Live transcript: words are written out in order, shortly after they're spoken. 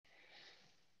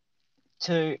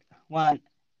Two, one.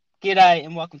 G'day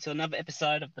and welcome to another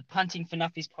episode of the Punting for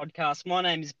Nuffies podcast. My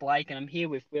name is Blake and I'm here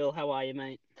with Will. How are you,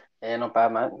 mate? Yeah, not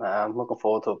bad, mate. I'm looking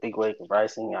forward to a big week of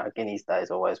racing. Guinea's Day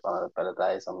is always one of the better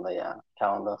days on the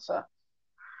calendar. So,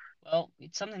 Well,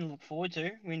 it's something to look forward to.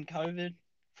 We're in COVID,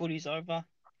 footy's over,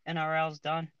 NRL's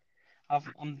done.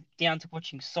 I'm down to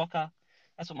watching soccer.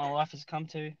 That's what my life has come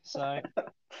to. So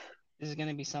this is going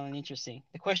to be something interesting.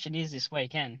 The question is this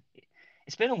weekend.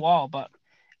 It's been a while, but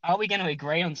are we going to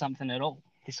agree on something at all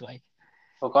this week?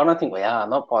 look, I don't think we are.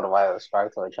 Not by the way we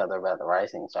spoke to each other about the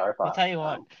racing so I'll far. tell you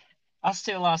what. Us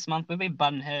two last month, we've been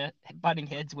butting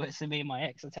heads worse than me and my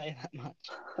ex. I'll tell you that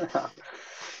much.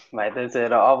 Mate, that's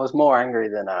it. I was more angry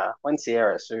than when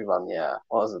Sierra Sue won the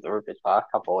what was it, the Rupert Park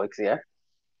a couple of weeks ago. I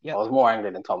Yep. was more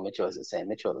angry than Tom Mitchell as at Sam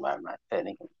Mitchell at the moment, mate. Fair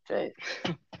dinkum.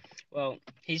 Jeez. Well,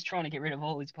 he's trying to get rid of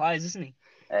all his players, isn't he?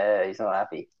 He's not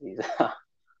happy. He's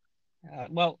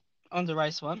Well, on to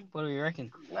race one. What do you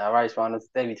reckon? race one. It's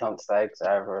debutante stakes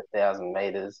over 1,000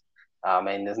 meters. I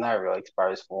mean, there's no real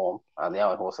exposed form. The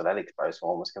only horse that had exposed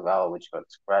form was Cavallo, which got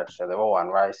scratched. So they're all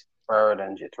unraced.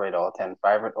 Burridon's your $3.10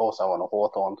 favourite, also on a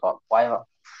Hawthorn type flavour.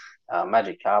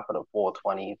 Magic Carpet at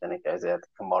 4.20. Then it goes out to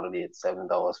Commodity at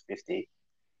 $7.50.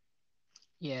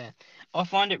 Yeah, I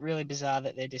find it really bizarre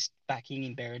that they're just backing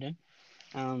in Berridon.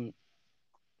 Um,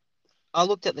 I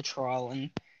looked at the trial, and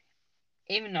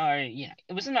even though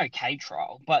it was an okay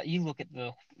trial, but you look at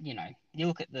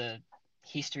the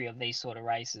history of these sort of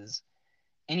races,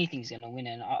 anything's going to win,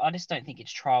 and I just don't think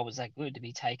its trial was that good to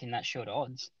be taking that short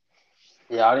odds.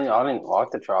 Yeah, I didn't like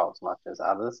the trial as much as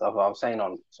others. I've seen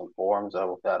on some forums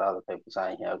about other people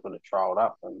saying how good it trialled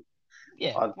up, and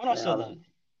Yeah, I, when I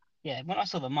yeah,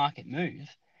 saw the market move,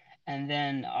 and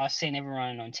then I seen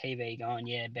everyone on TV going,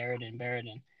 yeah, Berridon,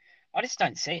 Berridon. I just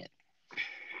don't see it.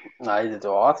 no, either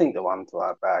do I. I think the one to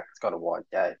our back, it's got a white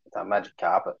gate. It's a Magic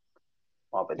Carpet.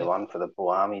 Might be the Yep. one for the Bull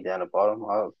Army down the bottom.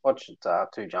 I watched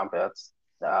two jump outs.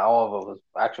 Oliver was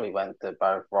actually went to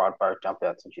both jump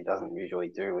outs, which he doesn't usually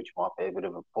do, which might be a bit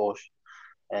of a push.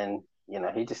 And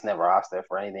he just never asked her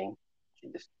for anything. She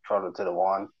just trotted to the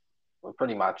one, well,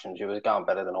 pretty much, and she was going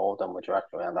better than all of them, which are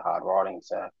actually under hard riding.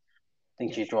 So I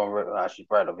think Yep. she's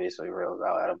bred obviously real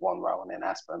well out of One Row and then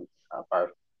Aspen, both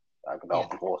Yep.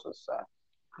 Godolphin horses. So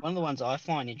One of the ones I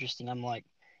find interesting, I'm like,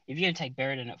 if you're gonna take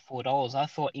Berridon at $4, I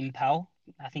thought Impel,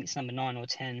 I think it's number 9 or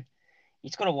 10.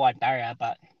 It's got a wide barrier,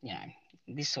 but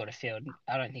this sort of field,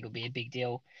 I don't think it'll be a big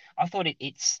deal. I thought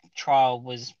its trial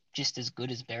was just as good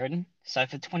as Berridon. So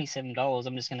for $27,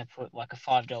 I'm just going to put like a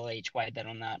 $5 each way bet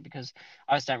on that because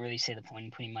I just don't really see the point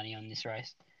in putting money on this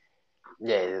race.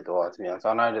 yeah, it was, to be honest.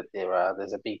 I know that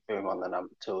there's a big boom on the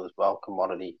number two as well,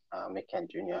 Commodity, Mick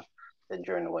Kent Jr. That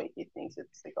during the week he thinks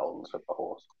it's the Golden Slipper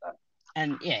horse. So,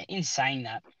 And yeah, in saying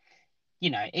that,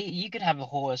 you could have a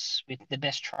horse with the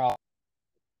best trial,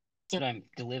 still don't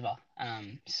deliver.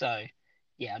 So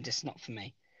yeah, just not for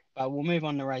me. But we'll move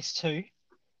on to race two.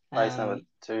 race number Um,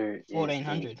 two is the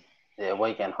 1400.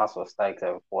 weekend hustler stakes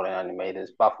over 1,400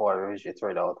 meters. Buffalo River is your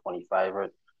 $3.20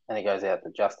 favourite. And it goes out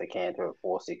to Just a Canter at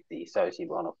 4.60, Soci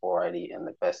Blonde at 4.80, and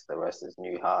the best of the rest is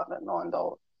New Heart at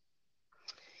 $9.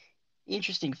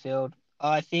 Interesting field.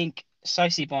 I think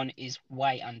Sosibon is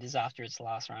way unders after its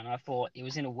last run. I thought it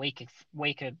was in a bit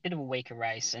of a weaker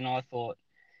race, and I thought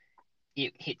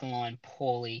it hit the line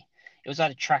poorly. It was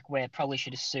at a track where it probably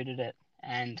should have suited it,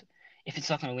 and if it's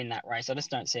not going to win that race, I just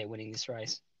don't see it winning this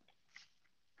race.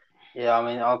 Yeah, I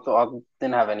mean, I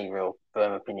didn't have any real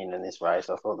firm opinion in this race.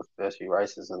 I thought the first few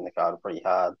races in the card were pretty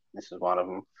hard. This was one of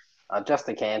them. Just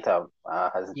the Canter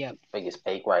has the Yep, biggest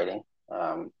peak rating.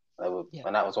 yep,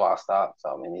 And that was last start.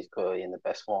 So I mean, he's clearly in the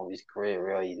best form of his career.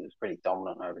 Really, he was pretty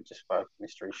dominant over just spoke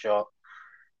mystery shot.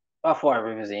 Buffalo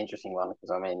River's the interesting one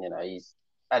because I mean, he's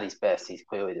at his best. He's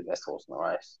clearly the best horse in the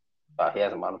race, but he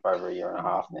hasn't won for over a year and a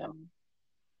half now.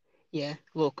 yeah.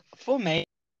 Look, for me,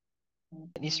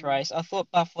 this race, I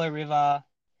thought Buffalo River.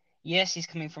 Yes, he's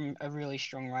coming from a really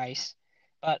strong race,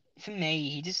 but for me,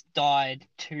 he just died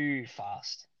too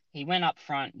fast. He went up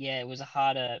front, yeah, it was a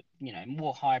harder,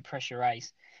 more high pressure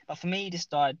race, but for me, he just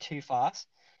died too fast,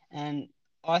 and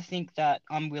I think that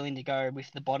I'm willing to go with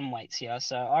the bottom weights here.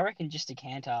 So I reckon just a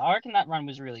canter. I reckon that run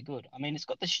was really good. I mean, it's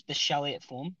got the Shelley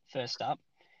form first up,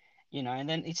 and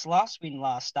then its last win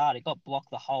last start, it got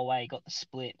blocked the whole way, got the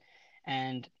split,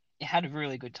 and it had a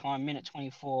really good time. Minute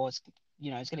 24, it's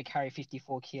going to carry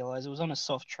 54 kilos. It was on a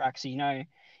soft track, so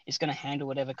it's going to handle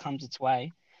whatever comes its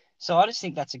way. So I just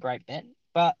think that's a great bet.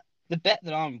 But the bet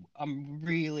that I'm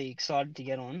really excited to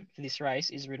get on for this race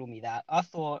is Riddle Me That. I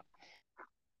thought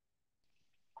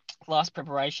last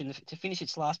preparation to finish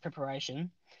its last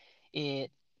preparation,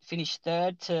 it finished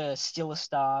third to Still a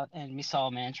Star and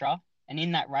Missile Mantra, and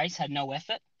in that race had no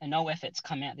effort, and no effort's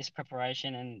come out this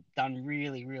preparation and done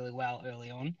really, really well early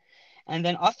on. And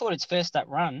then I thought its first up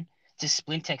run to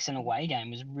Splintex and away game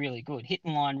was really good. Hit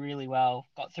the line really well,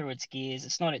 got through its gears.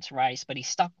 It's not its race, but he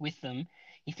stuck with them.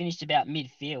 He finished about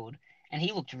midfield, and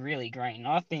he looked really green.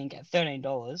 I think at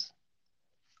 $13,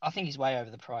 I think he's way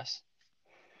over the price.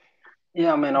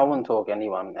 Yeah, I mean, I wouldn't talk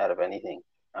anyone out of anything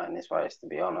in this race, to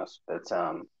be honest. But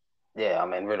yeah, I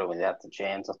mean, Riddle without the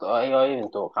chance. I even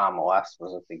thought Karma Last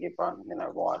was a big run,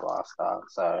 wide last start.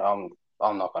 So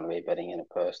I'm not going to be betting in it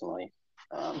personally.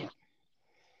 Yeah, Um,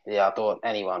 yeah, I thought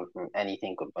anyone from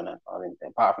anything could win it. I didn't,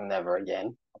 apart from Never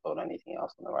Again. I thought anything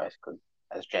else in the race could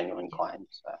has genuine yeah,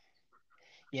 claims. So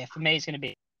yeah. For me, it's going to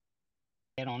be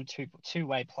on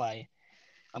two-way play.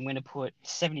 I'm going to put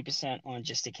 70% on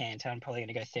Just a Canter. I'm probably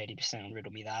going to go 30% on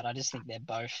Riddle Me That. I just think they're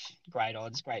both great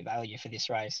odds, great value for this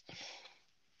race.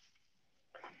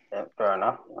 yeah, fair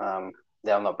enough.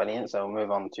 Yeah, I'm not betting it. So we'll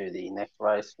move on to the next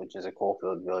race, which is a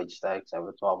Caulfield Village Stakes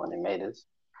over 1,200 meters.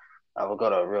 We've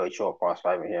got a really short price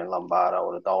favourite here in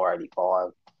Lombardo at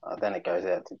 $1.85. Then it goes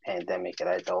out to Pandemic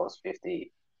at $8.50,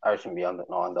 Ocean Beyond at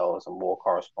 $9, and War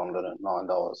Correspondent at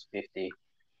 $9.50.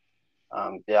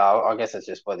 Yeah, I guess it's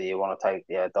just whether you want to take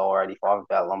the $1.85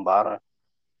 about Lombardo.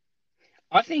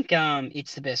 I think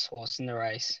it's the best horse in the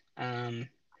race.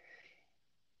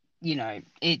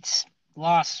 Its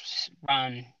last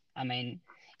run, I mean,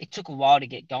 it took a while to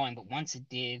get going, but once it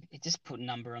did, it just put a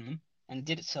number on them and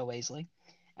did it so easily.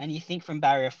 And you think from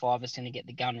barrier five, it's going to get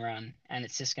the gun run, and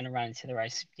it's just going to run into the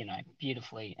race,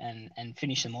 beautifully and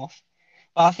finish them off.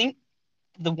 But I think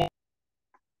the one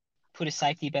to put a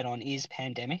safety bet on is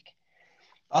Pandemic.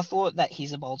 I thought that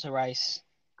his Bolter race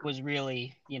was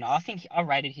really, I think I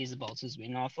rated his Bolter's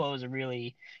win. I thought it was a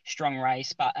really strong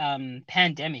race, but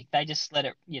Pandemic, they just let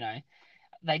it,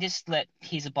 they just let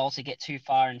his Bolter get too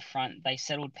far in front. They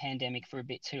settled Pandemic for a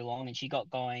bit too long, and she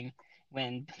got going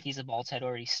when his Bolter had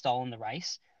already stolen the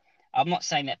race. I'm not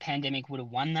saying that Pandemic would have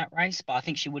won that race, but I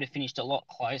think she would have finished a lot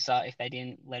closer if they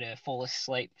didn't let her fall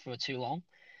asleep for too long.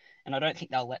 And I don't think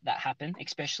they'll let that happen,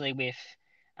 especially with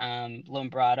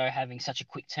Lombardo having such a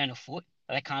quick turn of foot.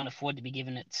 They can't afford to be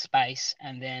giving it space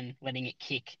and then letting it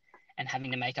kick and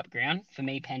having to make up ground. For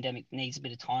me, Pandemic needs a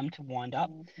bit of time to wind up.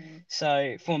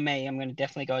 So for me, I'm going to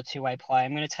definitely go a two-way play.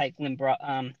 I'm going to take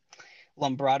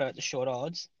Lombardo at the short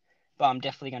odds, but I'm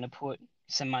definitely going to put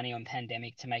some money on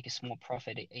Pandemic to make a small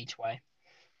profit each way.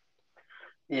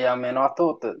 Yeah, I mean, I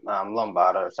thought that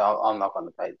Lombardo, so I'm not going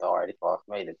to pay $1.85 for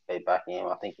me to be backing him.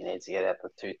 I think he needs to get out to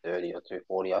 230 or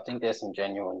 240. I think there's some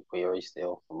genuine queries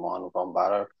still for mine with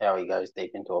Lombardo, how he goes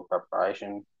deep into a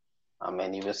preparation. I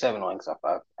mean, he was 7 lengths off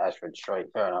Ashford Street.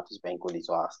 Fair enough, he's been good his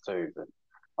last two, but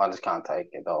I just can't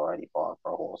take $1.85 for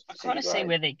a horse I in kind City of see Grade.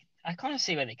 where they, I kind of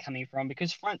see where they're coming from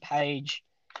because front page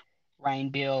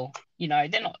Rain Bill, they're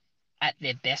not at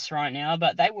their best right now,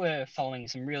 but they were following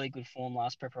some really good form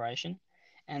last preparation.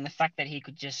 And the fact that he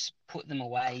could just put them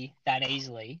away that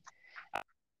easily,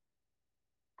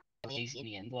 easy in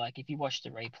the end. Like if you watch the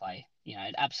replay, it Yeah,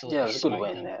 it absolutely was a good smoked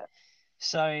win them. there.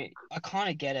 So I kind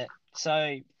of get it.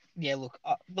 So yeah, look,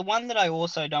 the one that I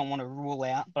also don't want to rule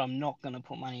out, but I'm not going to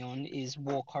put money on is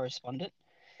War Correspondent.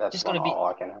 That's Just got one a I bit,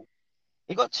 like in it.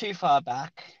 it got too far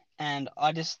back, and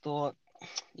I just thought,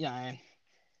 you know,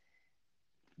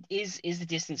 is the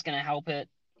distance going to help it?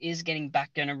 Is getting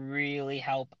back going to really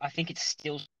help? I think it's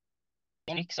still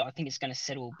Pandemic, so I think it's going to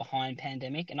settle behind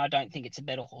Pandemic, and I don't think it's a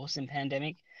better horse than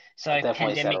Pandemic. It So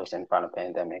definitely Pandemic, settles in front of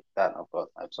Pandemic. That I've got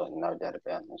absolutely no doubt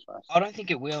about in this race. I don't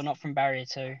think it will, not from barrier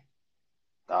two.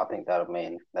 I think that'll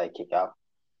mean they kick up.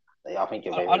 I think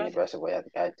you'll be I ridden don't. aggressively out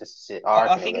the gate. Just to sit. I I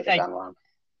reckon he'll think if get the they gun run.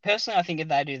 personally, I think if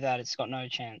they do that, it's got no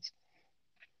chance.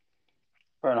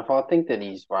 Fair enough. I think that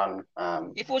he's run.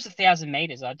 If it was 1,000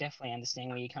 meters, I definitely understand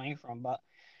where you're coming from, but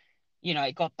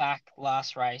it got back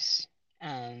last race,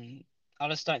 and I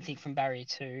just don't think from barrier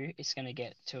two it's going to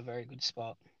get to a very good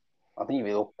spot. I think if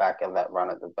you look back at that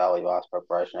run at the Valley last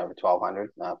preparation over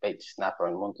 1,200, beat Snapper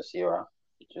and Montesira,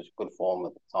 which was good form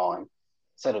at the time.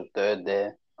 Settled third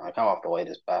there. Come off the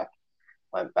leaders back.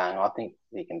 Went bang. I think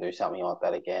he can do something like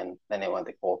that again. Then he went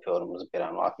to Caulfield and was a bit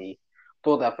unlucky.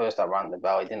 Thought that first up run at the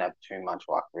Valley didn't have too much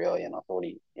luck really, and I thought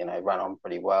he, ran on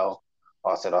pretty well.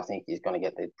 I said I think he's going to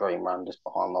get the dream run just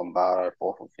behind Lombardo,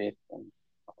 fourth or fifth, and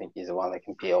I think he's the one that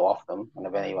can peel off them. And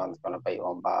if anyone's going to beat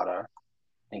Lombardo,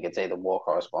 I think it's either War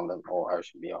Correspondent or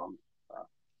Ocean Beyond. So,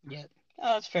 Yeah,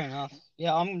 oh, that's fair enough.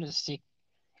 Yeah, I'm going to stick.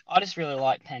 I just really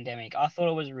like Pandemic. I thought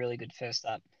it was a really good first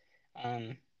up.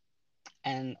 Um,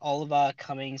 and Oliver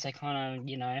Cummings, they kind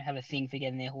of, have a thing for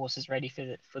getting their horses ready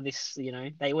for this.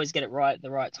 They always get it right at the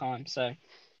right time. So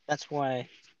that's why,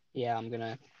 yeah, I'm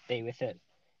gonna be with it,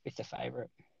 with the favourite.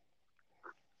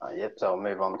 Yep, so we'll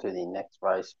move on to the next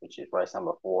race, which is race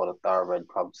number 4, the Thoroughbred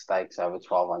Club Stakes over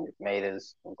 1,200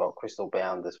 metres. We've got Crystal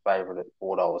Bound as favourite at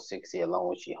 $4.60, along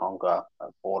with Shihonka at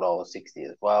 $4.60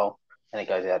 as well. And it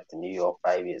goes out to New York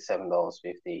Baby at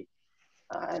 $7.50,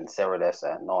 and Cerades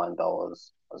at $9,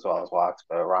 as well as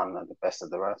Larkspur Run at the best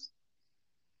of the rest.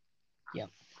 Yep.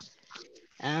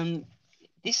 Um,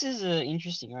 this is an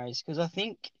interesting race because I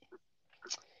think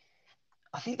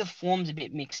the form's a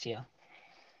bit mixed here.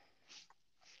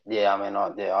 Yeah, I mean, I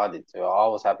did too. I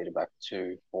was happy to back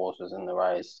 2 horses in the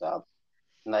race.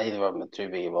 Neither of them are too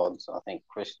big of odds. I think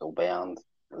Crystal Bound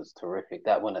was terrific.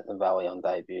 That win at the Valley on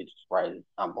debut just rated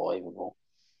unbelievable.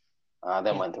 Then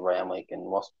Yeah. went to Ramwick and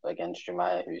lost against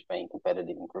Jemaya, who's been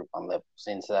competitive in Group 1 level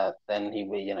since that. Then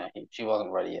she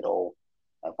wasn't ready at all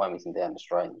at Flemington down the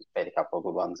straight and beat a couple of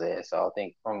good ones there. So I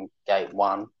think from gate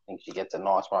 1, I think she gets a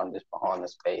nice run just behind the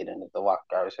speed. And if the luck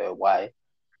goes her way, I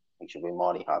think she'll be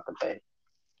mighty hard to beat.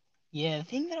 Yeah, the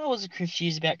thing that I was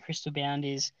confused about Crystal Bound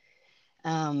is,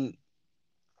 um,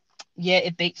 yeah,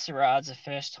 it beat Syrah's the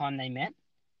first time they met,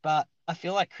 but I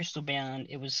feel like Crystal Bound,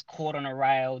 it was caught on a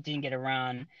rail, didn't get a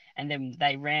run, and then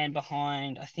they ran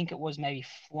behind, I think it was maybe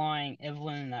Flying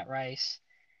Evelyn in that race,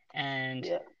 and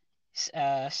Yeah,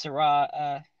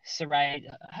 Sarah,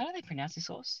 how do they pronounce this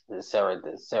horse? Sarah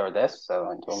Des, so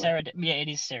I'm talking about. Sarah, yeah, it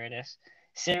is Cerades.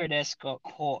 Cerades got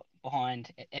caught behind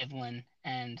Evelyn,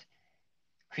 and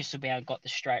Crystal Bound got the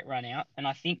straight run out, and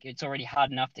I think it's already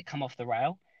hard enough to come off the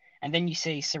rail. And then you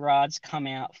see Sirard's come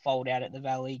out, fold out at the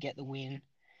Valley, get the win.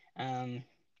 Um,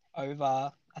 over,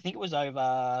 I think it was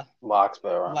over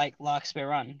Larkspur Run. Lake Larkspur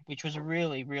Run, which was a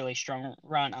really, really strong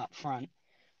run up front.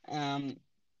 Um,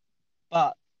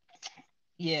 but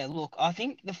yeah, look, I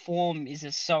think the form is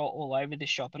just so all over the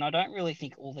shop, and I don't really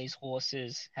think all these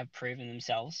horses have proven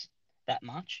themselves that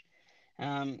much.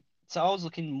 So I was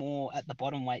looking more at the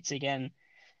bottom weights again.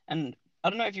 And I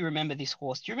don't know if you remember this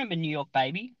horse. Do you remember New York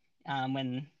Baby?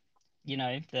 When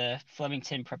the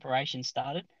Flemington preparation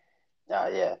started,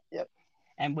 Yeah, yep.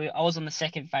 and I was on the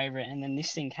second favorite, and then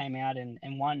this thing came out and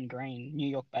won green, New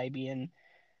York Baby, and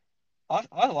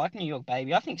I like New York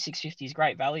Baby. I think 650 is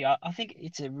great value. I think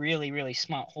it's a really really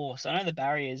smart horse. I know the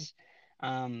barriers,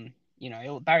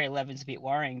 barrier 11 is a bit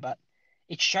worrying, but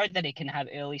it showed that it can have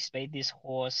early speed. This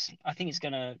horse, I think it's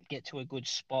gonna get to a good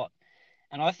spot,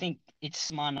 and I think it's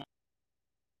smart enough.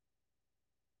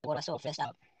 What I saw first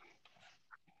up.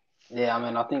 Yeah, I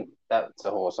mean, I think that's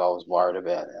a horse I was worried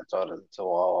about outside of the two.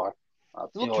 It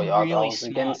looked Purely, I really was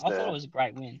smart. against I thought it the, was a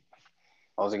great win.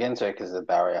 I was against her because of the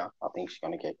barrier. I think she's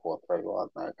going to get caught 3 wide,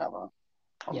 no cover on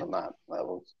the Yep. map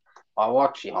levels. I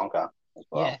like Shihonka as Yeah,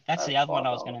 well that's at the other one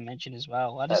I was going $5. to mention as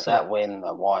well. I just That thought, that win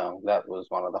at Wyong, that was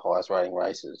one of the highest rating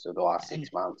races of the last and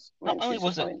 6 months. I not mean, only she's just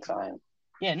was gone it, insane.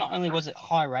 yeah, not only was it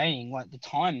high rating, like the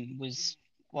time was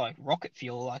like rocket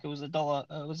fuel. Like it was a dollar.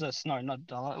 It was a no, not a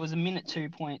dollar. It was a minute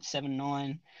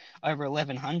 2.79 over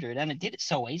 1100, and it did it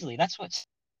so easily. That's what's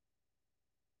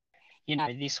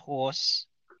this horse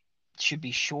should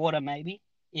be shorter maybe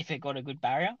if it got a good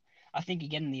barrier. I think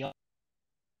again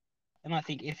and I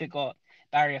think if it got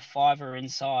barrier 5 or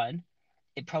inside,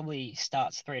 it probably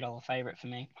starts $3 favorite for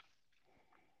me.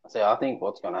 So I think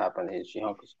what's going to happen is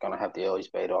Shihonka's going to have the early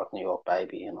speed off New York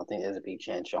Baby, and I think there's a big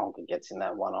chance Shihonka gets in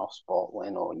that one-off spot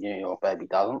when or New York Baby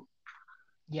doesn't.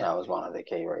 Yep. That was one of the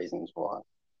key reasons why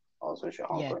I was with Yeah.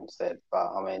 Shihonka instead.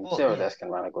 But I mean, Well, Sarah yeah. Des can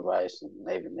run a good race, and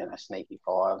even sneaky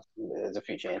 5. There's a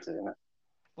few chances in it.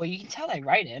 Well, you can tell they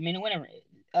rate it. I mean, it went.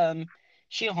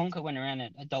 Shia Honka went around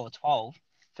at $1.12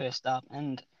 first up,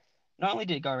 and not only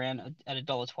did it go around at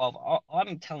 $1.12,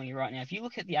 I'm telling you right now, if you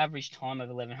look at the average time of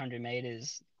 1100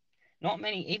 meters, not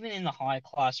many, even in the higher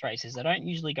class races, they don't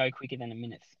usually go quicker than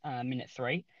minute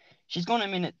 3. She's gone a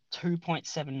minute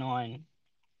 2.79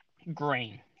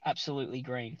 green, absolutely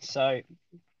green. So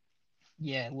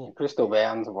yeah, look, Crystal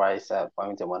Bound's race at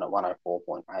Flemington went at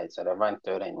 104.8, so they've run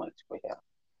 13 weeks quicker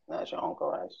than the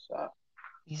Shihonka race. So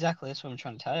exactly that's what I'm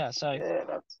trying to tell you. So yeah,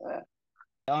 that's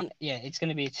yeah, it's going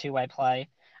to be a two-way play.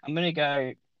 I'm going to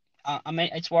go. I mean,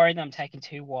 it's worried that I'm taking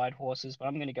two wide horses, but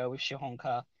I'm going to go with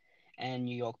Shihonka and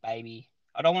New York Baby.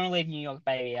 I don't want to leave New York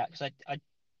Baby out because I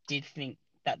did think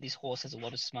that this horse has a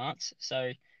lot of smarts.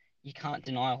 So you can't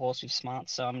deny a horse with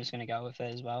smarts. So I'm just going to go with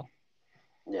it as well.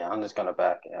 yeah. I'm just going to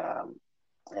back yeah,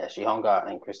 Shihonka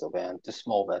and Crystal Bound. Just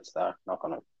small bets though. Not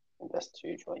going to invest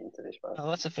hugely into this race. Oh,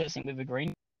 that's the first thing we've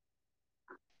agreed.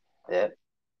 Yeah.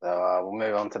 So we'll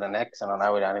move on to the next, and I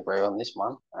know we don't agree on this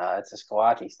one. It's a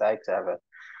Squatchy Stakes over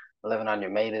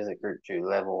 1100 metres at Group 2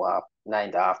 level,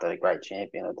 named after the great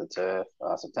champion of the turf.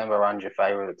 September Run's your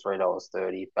favourite at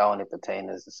 $3.30. Ballon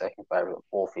Patina is the second favourite at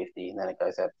 $4.50. And then it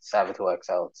goes out to Sabato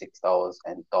XL at $6.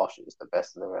 And Dosh is the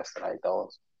best of the rest at $8.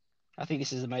 I think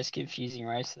this is the most confusing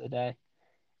race of the day.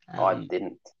 I Um,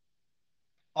 didn't.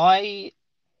 I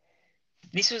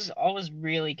I was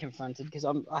really confronted because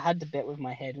I had to bet with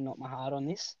my head and not my heart on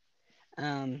this.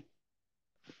 Um,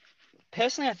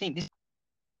 Personally, I think this is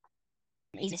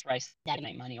the easiest race to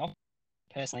make money off.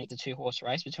 Personally, it's a two-horse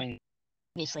race between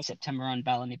obviously September and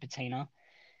Bala Nipotina.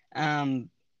 Um,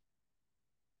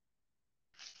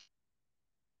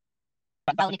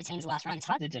 but Bala Nipotina's last run, it's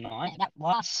hard to deny. That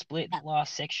last split, that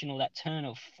last sectional, that turn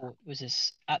of foot was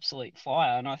just absolute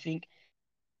fire. And I think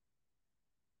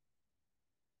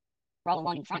roll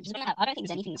along in front. I don't think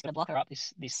there's anything that's going to block her up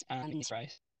in this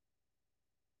race.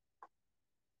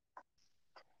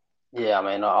 Yeah, I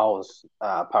mean, I was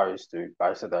opposed to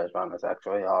both of those runners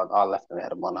actually. I left them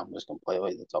out of my numbers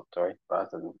completely, the top three.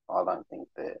 Both of them. I don't think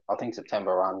that. I think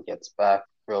September Run gets back.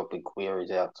 Real big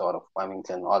queries outside of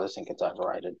Flemington. I just think it's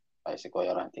overrated. Basically,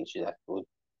 I don't think she's that good.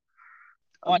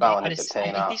 Oh yeah, Bowen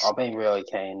Patina, I've been really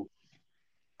keen.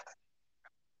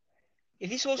 If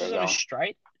this horse Yeah, was on go a on.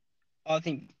 straight, I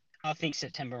think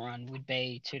September Run would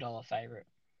be $2 favourite.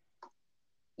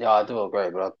 Yeah, I do agree,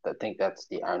 but I think that's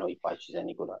the only place she's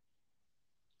any good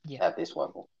Yeah, at this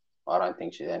level. I don't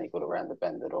think she's any good around the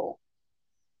bend at all.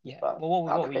 yeah. But Well,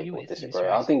 what other were you people with for this disagree.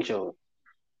 I race? think she'll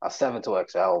a 7 to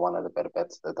XL, one of the better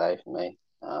bets of the day for me.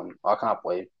 I can't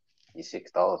believe he's $6.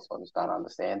 I just don't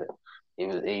understand it.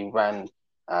 He ran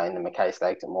in the McKay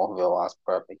Stakes at Morville last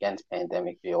prep against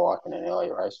Pandemic View like in an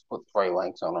earlier race, put 3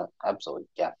 lengths on it, absolutely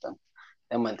gapped them.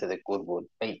 Then went to the Goodwood,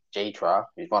 beat G-Tra,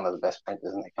 who's one of the best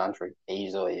sprinters in the country,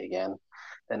 easily again.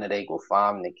 Then at Eagle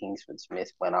Farm, the Kingsford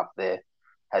Smith went up there,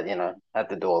 had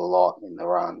to do a lot in the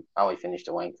run. Only finished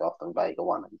a length off them, Vega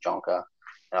won and Jonker.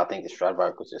 And I think the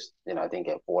Stradbroke was just, didn't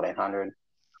get 1400.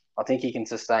 I think he can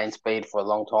sustain speed for a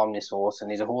long time, this horse, and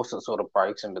he's a horse that sort of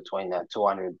breaks in between that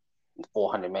 200 and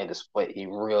 400 metre split. He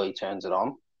really turns it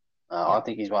on. Yeah, I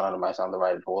think he's one of the most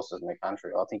underrated horses in the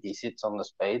country. I think he sits on the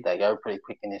speed. They go pretty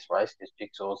quick in this race because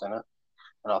Jigsaw's in it.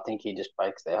 And I think he just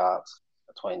breaks their hearts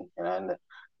between, and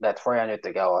that 300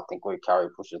 to go, I think Luke Curry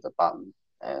pushes the button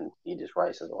and he just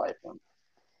races away from him.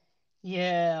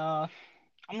 yeah.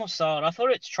 I'm not sold. I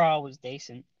thought its trial was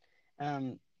decent.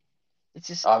 Um, it's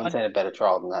just I haven't seen a better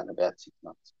trial than that in about 6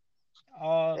 months.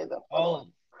 I'll Either, by the way. I'll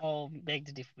I'll beg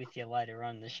to differ with you later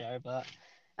on in the show, but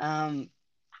um,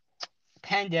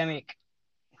 Pandemic.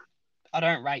 I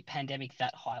don't rate Pandemic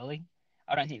that highly.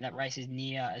 I don't think that race is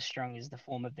near as strong as the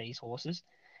form of these horses.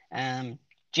 Um,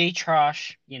 G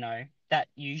Trash, that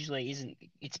usually isn't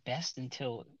its best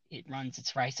until it runs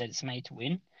its race that it's made to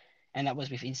win. And that was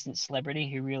with Instant Celebrity,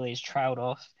 who really has trailed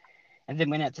off. And then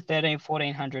went out to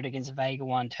 1400 against Vega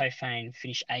 1, Tofane,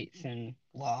 finished 8th and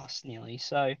last nearly.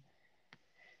 So,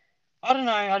 I don't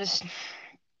know. I don't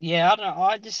know.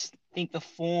 I just think the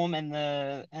form and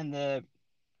the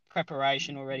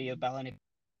preparation already of Ballon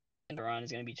Run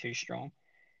is going to be too strong.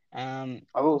 Um,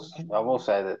 I will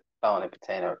say that Bowen and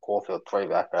Patina at Caulfield three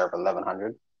back over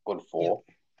 1100, good yep. four.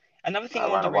 Another thing I wanted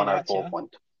Ran a to read out to 104 you.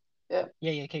 point, yeah,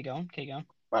 Yeah, yeah. Keep going.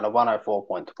 ran a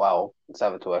 104.12 and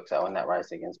 7-2XL in that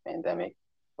race against Pandemic.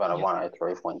 Ran a Yep.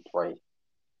 103.3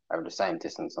 over the same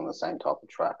distance on the same type of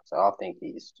track. So I think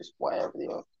he's just way over the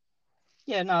odds.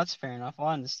 Yeah, no, that's fair enough.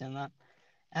 I understand that.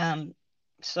 Um,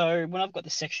 so when I've got the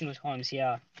sectional times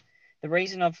here, the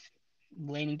reason I've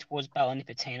leaning towards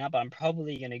Ballanipatina, but I'm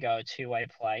probably going to go a two-way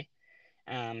play.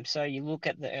 So you look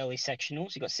at the early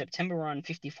sectionals. You got September Run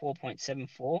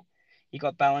 54.74. You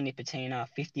got Ballanipatina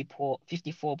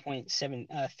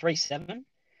 54.37.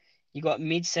 You got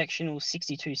mid sectional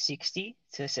 62.60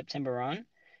 to September Run.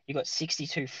 You got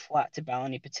 62 flat to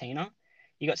Ballanipatina.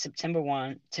 You got September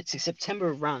 1 to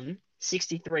September Run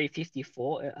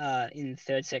 63.54 in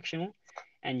third sectional.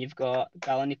 And you've got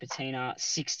Ballanipatina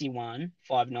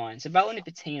 61.59. So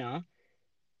Ballanipatina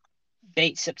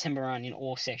beat September Run in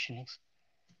all sectionals.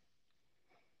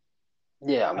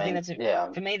 Yeah, I I think mean,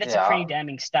 yeah, for me, that's a yeah, pretty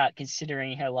damning start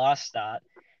considering her last start.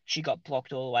 She got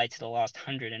blocked all the way to the last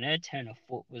 100, and her turn of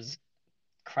foot was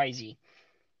crazy.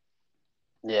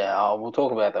 yeah. We'll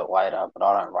talk about that later, but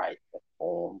I don't rate the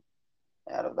form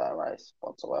out of that race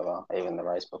whatsoever, even the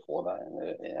race before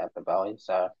that at the Valley.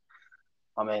 So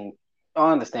I mean,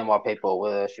 I understand why people are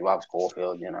with her. She loves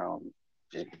Caulfield,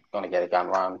 she's going to get a gun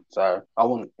run. So I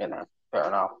wouldn't, fair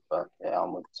enough. But yeah,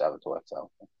 I'm with Saboteur XL.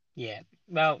 Yeah.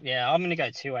 Well, yeah, I'm gonna go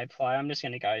two-way play. I'm just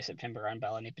gonna go September Run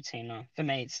Bella Nipotina. For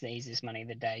me, it's the easiest money of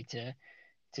the day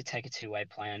to take a two-way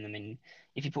play on them. And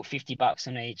if you put $50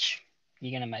 on each,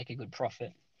 you're gonna make a good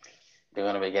profit. You're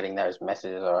going to be getting those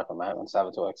messages, I reckon, mate, when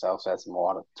Saboteur Excel says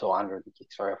more than 200 and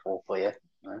kicks 3 or 4 clear.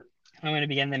 I'm gonna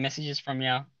be getting the messages from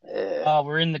you. Yeah, Oh,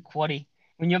 we're in the quaddy.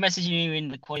 When you're messaging you in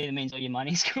the quaddy, that means all your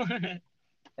money's gone.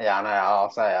 yeah, I know.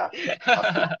 I'll say,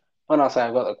 when I say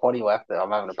I've got the quaddy left,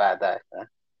 I'm having a bad day.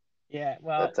 Yeah,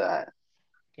 well, But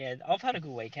yeah, I've had a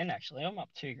good weekend actually. I'm up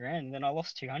 2 grand, and then I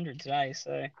lost 200 today,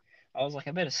 so I was like,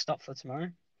 I better stop for tomorrow.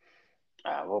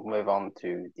 we'll move on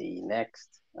to the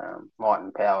next Might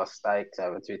and Power Stakes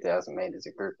over 2,000 metres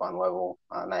at Group 1 level.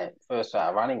 First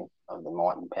running of the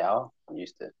Might and Power. I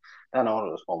don't know what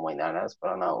it was formerly known as,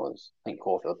 but I know it was, I think,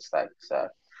 Caulfield Stakes. So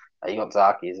you got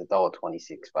Zaki as a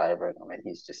 $1.26 favourite. I mean,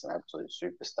 he's just an absolute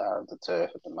superstar of the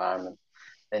turf at the moment.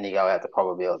 Then you go out to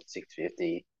probability at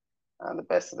 650. The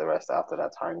best of the rest after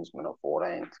that's Homesman at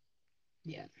 14.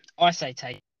 Yeah, I say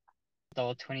take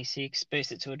 $1.26,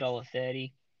 boost it to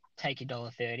 $1.30, take your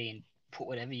 $1.30 and put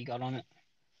whatever you got on it.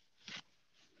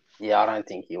 Yeah, I don't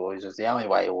think he loses. The only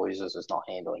way he loses is not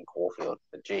handling Caulfield.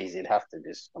 But geez, he'd have to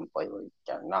just completely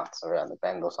go nuts around the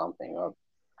bend or something.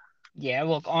 Yeah,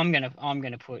 look, I'm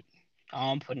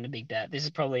putting a big bet. This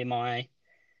is probably my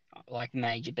like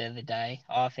major bet of the day.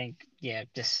 I think, yeah,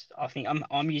 I think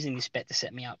I'm using this bet to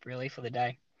set me up really for the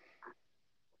day.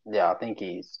 Yeah, I think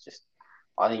he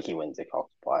wins the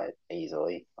Cox play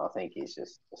easily. I think he's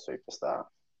just a superstar.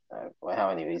 Well, how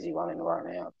many has he won in a row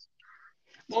now? It's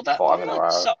Well, that five in a row.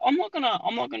 I'm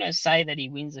not gonna say that he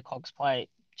wins the Cox Plate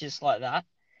just like that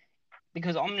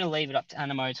because I'm gonna leave it up to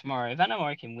Animo tomorrow. If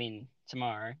Animo can win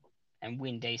tomorrow and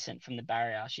win decent from the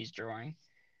barrier she's drawing,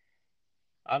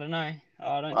 I don't know.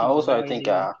 I don't I think there's also no think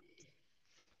easy way.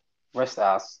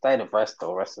 State of Rest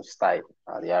or Rest of State,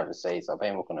 the overseas. I've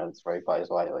been looking at its replays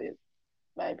lately. It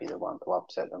may be the one to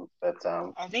upset them. But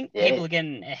I think yeah, people are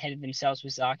getting ahead of themselves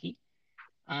with Zaki.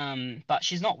 But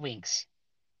she's not Winks.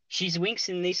 She's Winks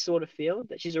in this sort of field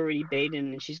that she's already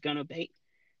beaten and she's gonna beat.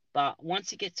 But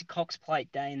once it gets to Cox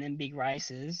Plate Day and then big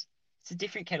races, it's a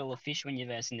different kettle of fish when you're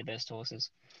versing the best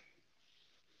horses.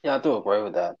 yeah, I do agree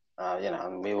with that.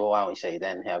 And we will only see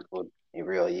then how good he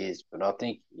really is. But I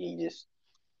think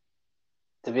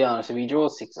to be honest, if he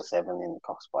draws 6 or 7 in the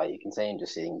Cox play, you can see him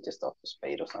just sitting just off the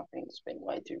speed or something, just being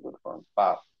way too good for him.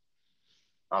 But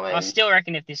I I mean, still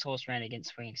reckon if this horse ran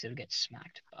against Winks, it'll get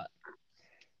smacked. But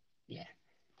yeah,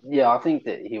 yeah, I think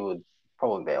that he would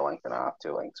probably be a length and a half,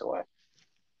 2 lengths away.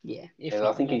 yeah, if Because I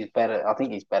not think more. he's better. I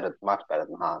think he's better, much better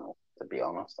than Hartnell. To be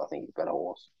honest, I think he's a better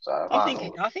horse. So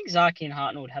Hartnell, I think Zaki and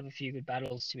Hartnell would have a few good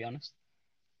battles, to be honest.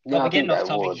 Oh, yeah, we're I think getting off they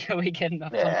topic. would. We're getting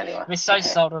off Yeah. topic. Anyway, We're so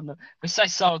sold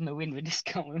on the win. We're just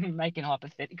going. We're making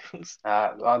hypotheticals.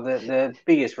 the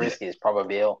biggest risk is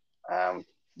probably Bill.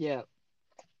 Yeah.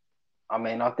 I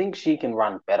mean, I think she can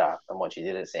run better than what she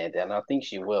did at Sandown, and I think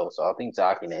she will. So I think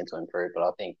Zaki needs to improve, but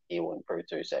I think he will improve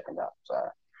too second up. So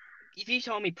If you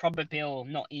told me Probabile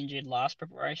not injured last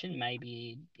preparation,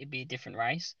 maybe it'd be a different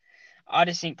race. I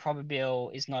just think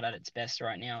Probabile is not at its best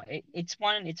right now. It's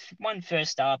won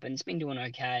first up and it's been doing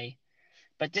okay,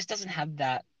 but just doesn't have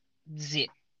that zip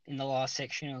in the last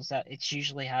sectionals that it's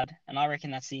usually had, and I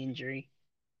reckon that's the injury.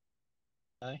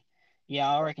 So, yeah,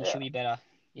 I reckon yeah, she'll be better.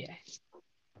 Yeah.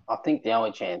 I think the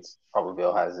only chance probably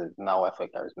Bill has is no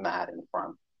effort goes mad in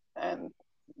front, and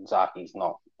Zaki's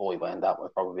not fully wound up where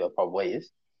probably Bill probably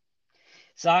is.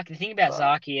 Zaki, the thing about So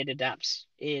Zaki, it adapts.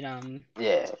 yeah,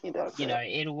 he does. You Yeah, know,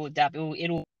 it'll adapt.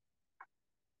 It'll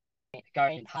go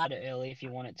in harder early if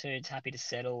you want it to. It's happy to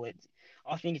settle.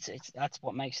 I think it's that's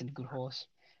what makes it a good horse.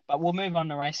 But we'll move on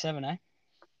to race 7, eh?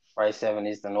 race 7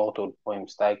 is the Northwood Plume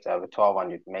Stakes over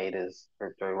 1,200 meters,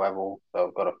 Group 3 level. So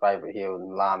I've got a favourite here with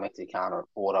La Mexicana at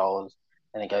 $4.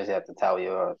 Then it goes out to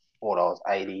Talia at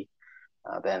 $4.80.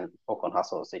 Then Brooklyn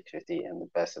Hustle at 650, and the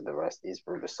best of the rest is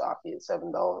Rubisaki at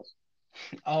 $7.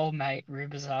 Oh mate,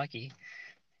 Rubazaki.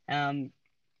 Um,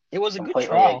 it was a good Completely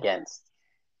trial. against.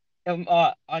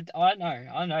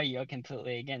 I know you're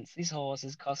completely against this horse.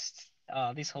 Has cost.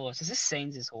 This horse has just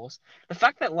seen this horse. The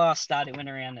fact that last start it went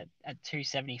around at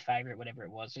 270 favorite, whatever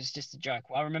it was just a joke.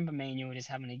 Well, I remember me and you were just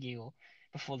having a giggle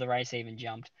before the race even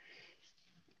jumped.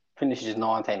 Finishes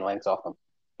 19 lengths off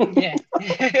him. Yeah.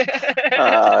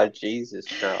 I Jesus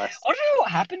Christ. don't know what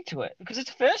happened to it because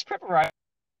its first preparation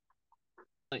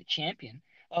champion.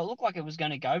 It looked like it was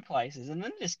going to go places, and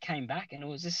then it just came back, and it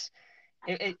was just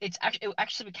it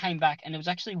actually came back, and it was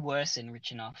actually worse than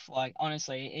Rich Enough. Like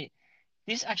honestly,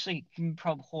 this actually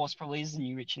horse probably isn't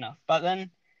you Rich Enough. But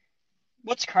then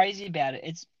what's crazy about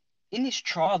it? in this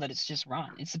trial that it's just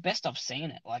run, it's the best I've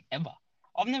seen it like ever.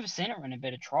 I've never seen it run a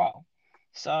better trial.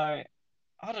 So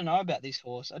I don't know about this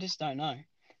horse. I just don't know.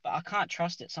 But I can't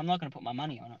trust it, so I'm not going to put my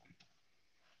money on it.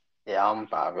 Yeah, I'm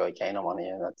really keen on one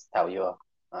here. That's tell you,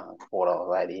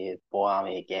 $4.80 here. Boy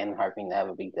Army again, hoping to have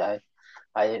a big day.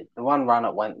 The one run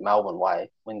it went Melbourne way,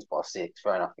 wins by 6,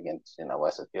 fair enough against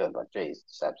Westerfield, but geez,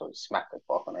 just absolutely smacked the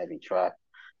clock on every track.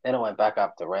 Then it went back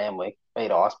up to Ramwick,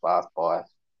 beat Ice Bath by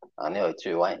nearly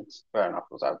 2 lengths. Fair enough,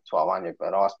 it was over 1200,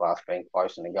 but Ice Bath's been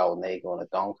close in the Golden Eagle and the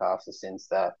Doncaster since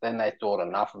that. Then they thought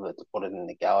enough of it to put it in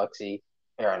the Galaxy.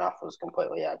 Fair enough, it was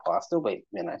completely outclassed. Still beat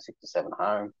 6 to 7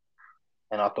 home.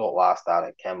 And I thought last start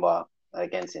at Kemba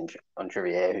against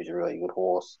Intriviere, who's a really good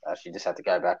horse, she just had to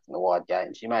go back from the wide gate,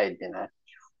 and she made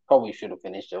probably should have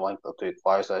finished a length or two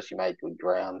closer. She made good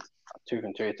ground. 2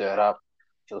 from 2 third up.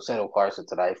 She'll settle closer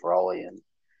today for Ollie, and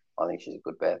I think she's a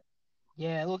good bet.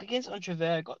 Yeah, look, against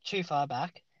Entrever, got too far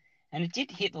back, and it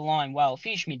did hit the line well.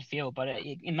 Finished midfield, but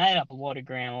it made up a lot of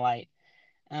ground late.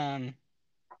 Um,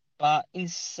 but in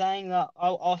saying that,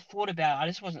 I thought about it, I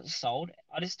just wasn't sold.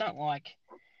 I just don't like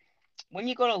when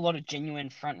you got a lot of genuine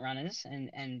front runners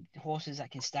and horses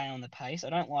that can stay on the pace. I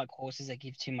don't like horses that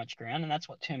give too much ground, and that's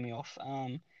what turned me off.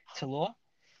 To Law.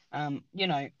 I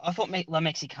thought La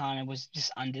Mexicana was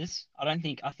just unders. I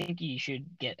think you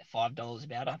should get $5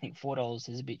 about it. I think $4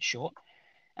 is a bit short.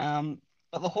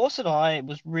 But the horse that I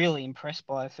was really impressed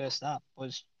by first up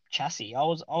was Chassis. I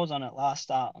was on it last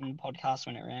start on the podcast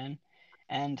when it ran,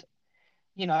 and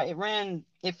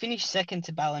it finished second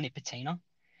to Ballanipatina,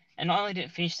 and not only did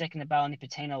it finish second to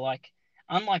Ballanipatina, like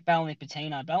unlike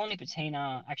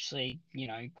Ballanipatina actually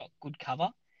got good cover.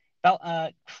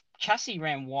 Chassis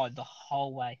ran wide the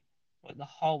whole way, like the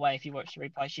whole way. If you watch the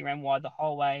replay, she ran wide the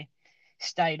whole way,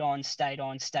 stayed on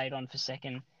for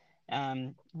second.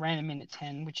 Ran a minute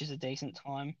 10, which is a decent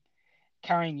time.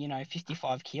 Carrying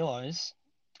 55 kilos.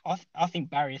 I think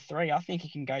barrier three. I think he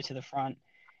can go to the front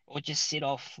or just sit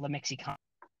off La Mexican.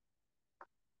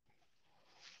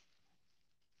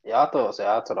 Yeah, I thought so.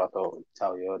 That's what I thought would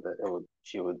tell you that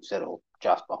she would settle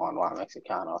just behind one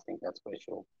Mexicana. I think that's where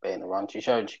she'll be in the run. She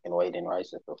showed she can lead in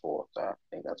races before, so I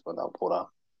think that's where they'll put her.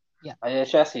 Yeah, Yeah,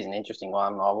 Chassie's an interesting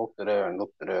one. I looked at her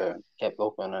and kept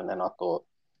looking, and then I thought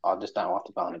I just don't like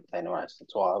the Valentino race.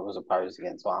 That's why I was opposed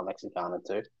against one Mexicana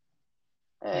too.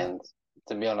 yeah, And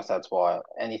to be honest, that's why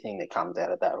anything that comes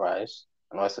out of that race,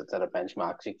 unless it's at a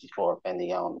benchmark 64 at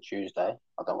Bendigo on Tuesday,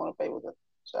 I don't want to be with it.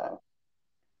 So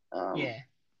um, yeah,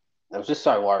 it was just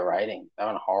so low rating. They were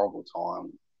having a horrible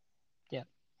time. yeah,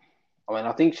 I mean,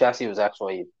 I think Chassis was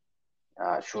actually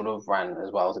should have run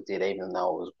as well as it did, even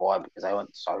though it was wide because they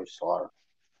went so slow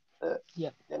that yeah.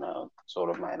 sort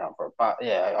of made up for it. But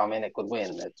yeah, I mean, it could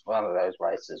win. It's one of those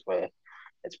races where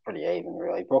it's pretty even,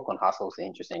 really. Brooklyn Hustle's the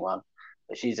interesting one.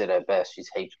 But she's at her best. She's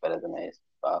heaps better than me.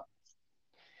 But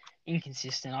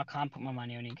Inconsistent. I can't put my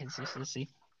money on inconsistency.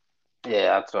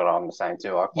 yeah, that's what I'm saying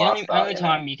too. Like The last start, only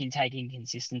time you can take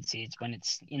inconsistency is when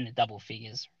it's in the double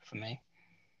figures for me.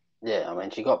 yeah, I mean,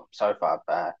 she got so far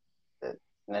back that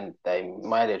and then they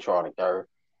made her try to go.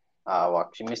 Like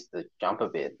she missed the jump a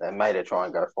bit. They made her try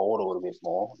and go forward a little bit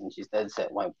more, and she's dead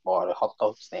set went by the hot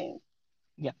dog stand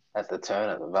Yep, at the turn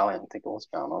at the Valley. I think what's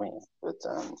going on here, but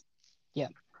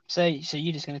yep. So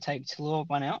you're just going to take Tallulah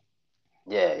one out?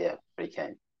 yeah, pretty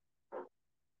keen.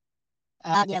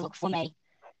 Yeah, look, for me.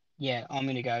 Yeah, I'm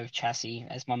going to go with Chassis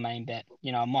as my main bet.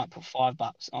 I might put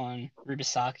 $5 on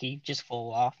Rubisaki just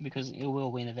for a laugh because it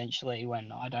will win eventually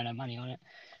when I don't have money on it.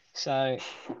 So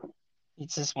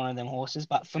it's just one of them horses.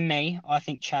 But for me, I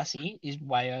think Chassis is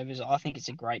way over. So I think it's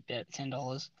a great bet,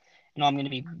 $10. And I'm going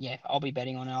to I'll be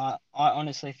betting on it. I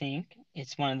honestly think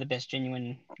it's one of the best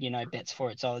genuine, bets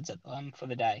for its odds for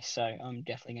the day. So I'm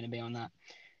definitely going to be on that.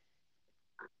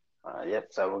 Yep,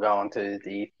 so we'll go on to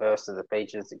the first of the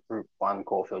features, the Group 1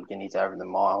 Caulfield Guineas over the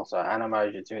mile. So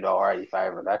Animo's $2.80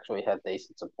 favourite. Actually had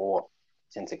decent support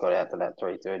since it got out to that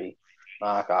 330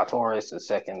 mark. Artorias is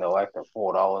second, elect at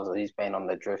 $4. He's been on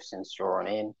the drift since drawing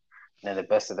in. And then the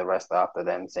best of the rest after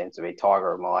them seems to be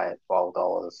Tiger of My at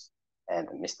 $12 and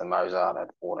Mr. Mozart at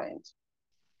 14.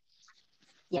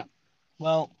 Yeah.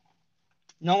 Well,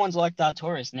 no one's like that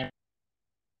Taurus.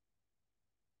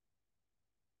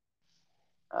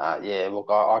 Yeah, look,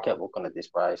 I kept looking at this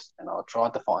race and I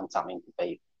tried to find something to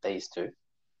beat these two,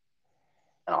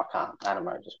 and I can't.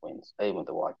 Animo just wins, even with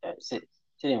the white coat. Sit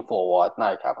in four wide,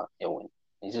 no cover, he'll win.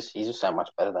 He's just so much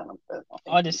better than him. But I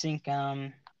think I just think,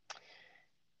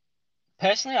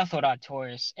 personally, I thought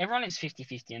Artorias, everyone is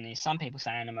 50-50 in this. Some people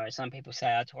say Animo, some people say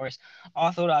Artorias.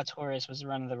 I thought Artorias was the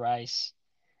run of the race,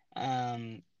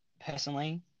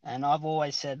 personally. And I've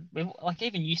always said, like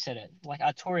even you said it, like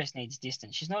Artorias needs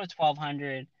distance. She's not a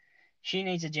 1200. She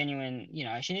needs a genuine,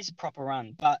 she needs a proper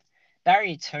run. But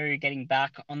barrier two, getting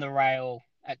back on the rail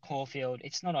at Caulfield,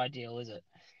 it's not ideal, is it?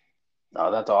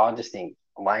 No, that's all. I just think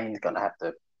Lane's gonna have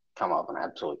to come up an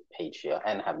absolute peach here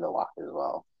and have the luck as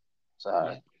well. So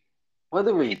Yeah.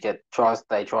 whether we If they try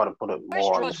to put it Race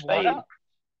more on the draws wider,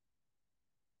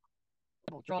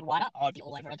 speed. drawn wider, I'd be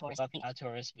all over Artorias. I think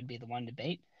Artorias would be the one to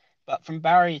beat. But from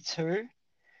barrier two,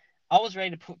 I was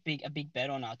ready to put a big bet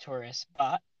on Artorias,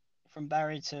 but from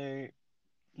barrier two,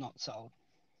 not sold.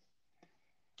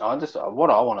 I just what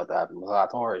I wanted to happen was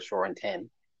Artorias drawing 10,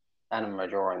 Anima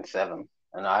drawing 7,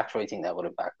 and I actually think that would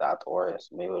have backed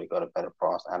Artorias. We would have got a better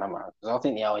price Anima because I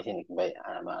think the only thing that can beat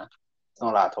Anima, it's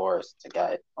not Artorias, it's a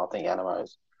gate. I think Anima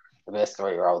is the best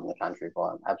 3-year-old in the country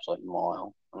by an absolute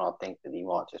mile, and I think that he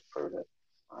might just prove it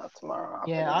tomorrow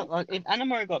after Yeah, winning. if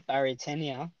Animo got barrier 10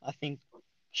 here, I think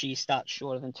she starts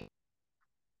shorter than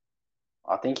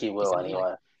I think he will 278.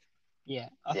 anyway. Yeah,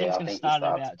 I think Yeah, it's I going to think he start at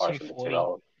starts about closer to 240. 2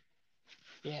 dollars.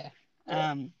 Yeah.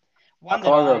 Yeah, One that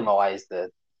Tiger of I, Malay is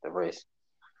the risk.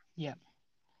 yeah,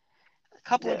 a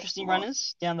couple Yeah, interesting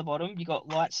runners down the bottom. You got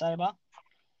Lightsaber,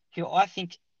 who I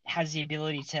think has the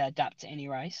ability to adapt to any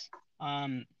race.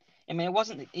 Um, I mean,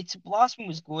 its last one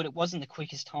was good. It wasn't the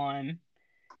quickest time,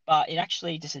 but it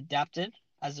actually just adapted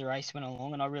as the race went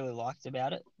along, and I really liked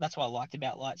about it. That's what I liked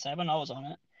about Lightsaber, and I was on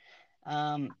it.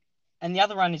 Um, and the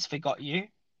other run is Forgot You.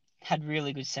 Had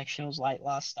really good sectionals late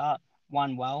last start,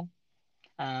 won well.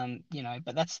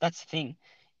 But that's the thing.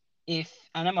 If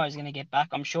Animo is going to get back,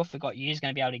 I'm sure Forgot You is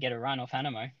going to be able to get a run off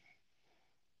Animo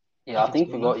Yeah, if I it's think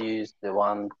good Forgot enough. used the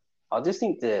one. I just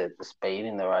think the speed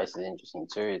in the race is interesting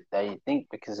too. They think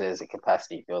because there's a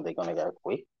capacity field, they're going to go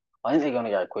quick. I think they're going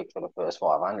to go quick for the first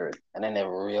 500, and then they're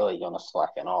really going to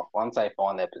slacken off once they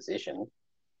find their position.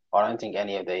 I don't think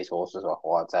any of these horses like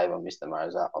White Sabre, Mr.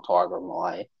 Moser, or Tiger of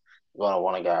Malay are going to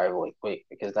want to go overly quick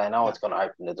because they know No. it's going to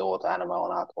open the door to Animal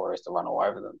and Artorias to run all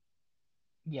over them.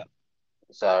 Yep.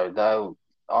 So they'll.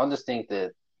 I just think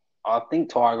that I think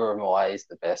Tiger of Malay is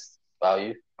the best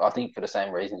value. I think for the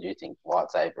same reasons you think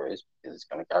White Sabre is, because it's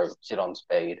going to go sit on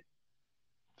speed,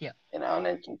 Yep. and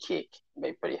then can kick and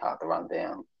be pretty hard to run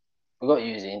down. We've got to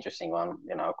use the interesting one.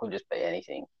 It could just be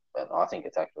anything, but I think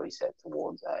it's actually set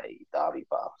towards a derby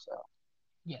path. So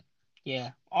Yep.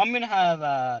 Yeah. I'm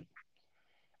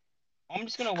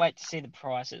just gonna wait to see the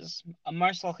prices. I'm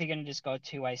most likely gonna just go a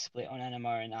two-way split on Animo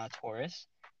and Taurus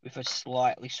with a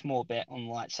slightly small bet on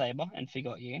Lightsaber and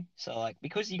Forgot You. So like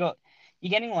because you're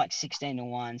getting like 16 to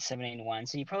 1, 17 to 1,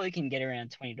 so you probably can get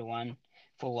around 20 to 1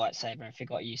 for Lightsaber and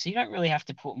Forgot You. So you don't really have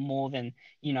to put more than,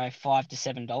 $5 to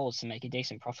 $7 to make a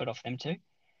decent profit off them too.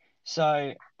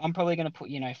 So I'm probably gonna put,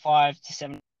 $5 to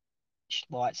 $7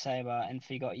 Lightsaber and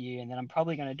Forgot You, and then I'm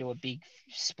probably going to do a big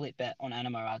split bet on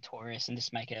Animo Artorias and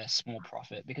just make a small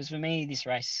profit because for me this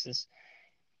race is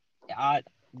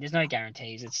there's no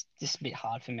guarantees. It's just a bit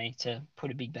hard for me to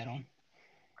put a big bet on.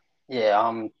 yeah,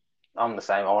 I'm the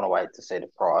same. I want to wait to see the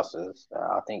prices.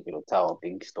 I think it'll tell a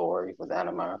big story with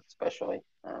Animo, especially.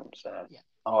 So Yeah.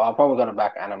 I'm probably going to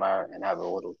back Animo and have a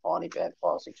little tiny bet,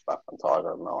 $5 6 on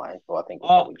Tiger of Malay, who I think will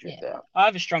Oh probably yeah, drift out. I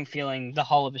have a strong feeling the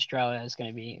whole of Australia is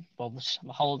going to be the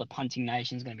whole of the punting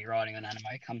nation is going to be riding on Animo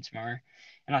come tomorrow,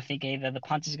 and I think either the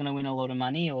punter's going to win a lot of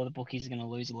money or the bookies are going to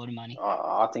lose a lot of money.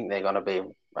 I think they're going to be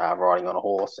riding on a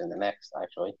horse in the next,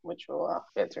 actually, which we'll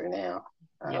get to now.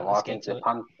 Yeah, I let's get think to it.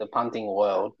 the punting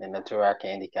world in the Toorak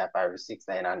handicap over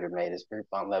 1,600 metres group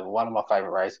one level, one of my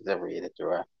favourite races every year, the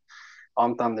Toorak.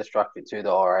 I'm thunderstruck with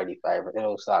 $2.80 favourite.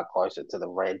 It'll start closer to the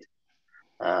red.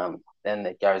 Then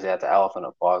it goes out to Elephant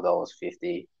at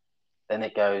 $5.50. Then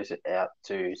it goes out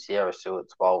to Sierra Sioux at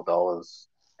 $12.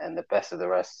 And the best of the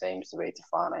rest seems to be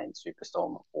Tafane and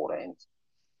Superstorm at 14.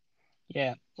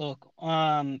 Yeah, look,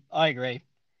 I agree.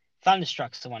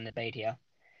 Thunderstruck's the one to beat here.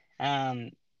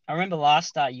 I remember last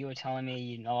start you were telling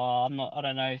me, I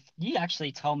don't know. You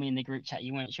actually told me in the group chat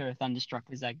you weren't sure if Thunderstruck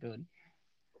was that good.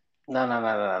 No, no,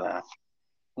 no, no, no.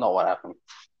 Not what happened.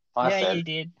 I Yeah, said you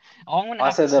did. I'm gonna I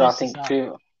have to said that I search this think up.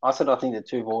 two. I said I think the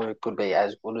two boys could be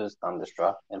as good as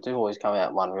Thunderstruck, and two boys come out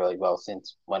and won really well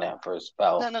since went out for a No,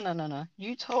 spell. no, no, no, no.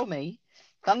 You told me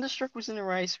Thunderstruck was in a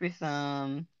race with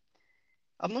I'm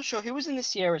not sure who was in the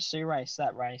Sierra Sioux race,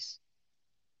 that race.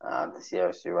 The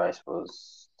Sierra Sioux race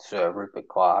was Sir Rupert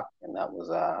Clark, and that was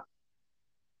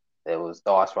there was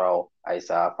Dice Roll, Ace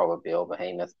Probabeel,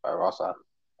 Behemoth, Barossa.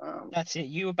 Um, That's it.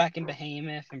 You were back in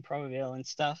Behemoth and Probabeel and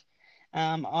stuff.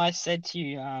 I said to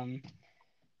you,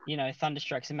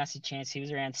 Thunderstruck's a massive chance he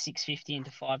was around 650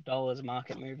 into $5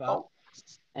 market move up. oh,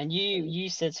 And you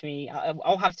said to me,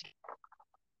 I'll have to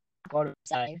got him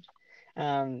saved.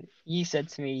 You said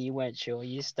to me you weren't sure.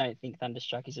 You just don't think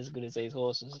Thunderstruck is as good as these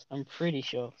horses. I'm pretty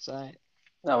sure. So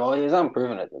No, well, he was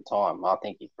unproven at the time. I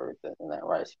think he proved it in that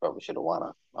race. He probably should have won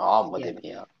it. I'm with yeah, him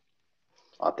here.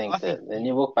 I I think that think then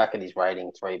you look back at his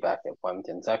rating, three back at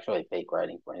Flemington, it's actually peak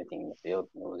rating for anything in the field.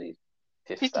 It was his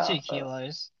fifth 52 start. So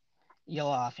kilos. You're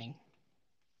laughing.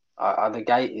 the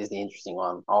gate is the interesting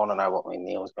one. I want to know what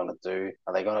McNeil's going to do.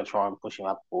 Are they going to try and push him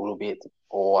up a little bit,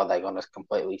 or are they going to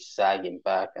completely sag him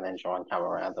back and then try and come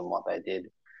around them like they did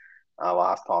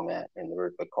last time out in the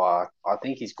Rupert Clark? I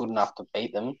think he's good enough to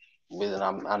beat them with an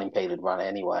unimpeded run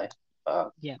anyway.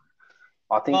 But Yeah.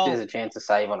 I think there's Well, a chance to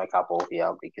save on a couple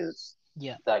here because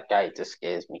yeah. that gate just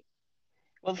scares me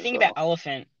Well, the as thing about well.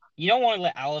 Elephant, you don't want to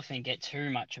let Elephant get too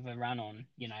much of a run on.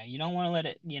 You don't want to let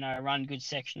it, run good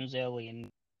sections early and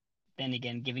then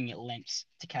again giving it lengths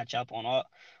to catch up on.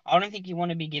 I don't think you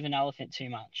want to be giving Elephant too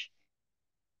much.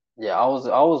 Yeah, I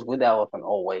was with Elephant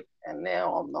all week, and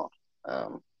now I'm not.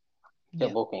 Um, Yeah.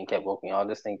 kept looking. I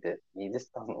just think that he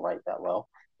just doesn't rate that well.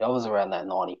 He was around that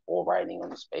 94 rating on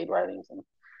the speed ratings, and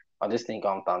I just think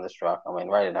I'm thunderstruck. I mean,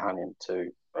 rated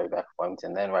 102 way back at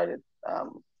Flemington, then rated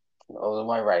it was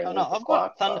my Oh rating no, Rupert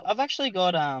Clark, but I've actually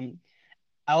got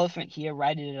Elephant here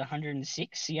rated at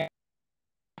 106, Sierra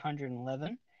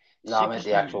 111, no, I meant the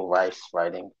Superstorm. actual race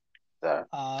rating. So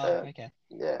Okay.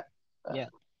 yeah, uh, Yeah.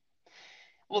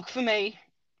 Look, for me,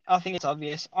 I think it's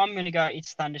obvious. I'm gonna go.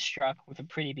 It's Thunderstruck with a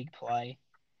pretty big play.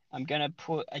 I'm gonna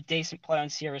put a decent play on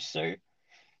Sierra Sue.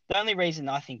 The only reason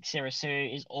I think Sierra Sue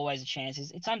is always a chance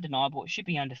is it's undeniable. It should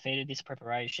be undefeated this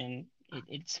preparation.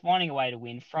 It's finding a way to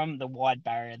win from the wide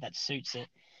barrier that suits it.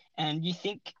 And you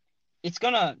think it's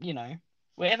gonna,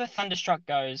 wherever Thunderstruck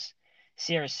goes,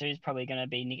 Sierra Sue is probably gonna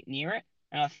be near it.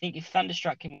 And I think if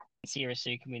Thunderstruck can win, Sierra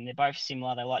Sue can win. They're both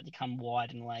similar. They like to come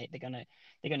wide and late. They're gonna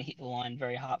hit the line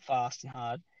very hard, fast and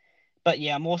hard. But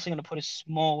yeah, I'm also gonna put a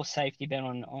small safety bet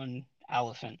on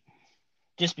Elephant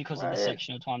just because of the yeah.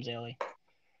 sectional times early.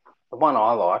 The one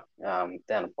I like, down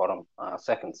the bottom,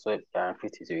 second slip, carrying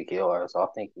 52 kilos. I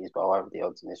think he's well over the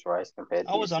odds in this race compared I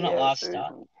to your was on it Sierra last Sues.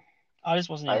 start. I just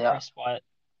wasn't Yeah, impressed by it.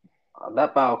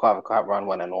 that Balaclava Cup run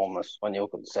went enormous. When you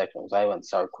look at the sections, they went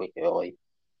so quick early,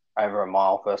 over a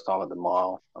mile, first time at the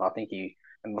mile. And I think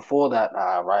and before that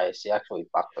race, he actually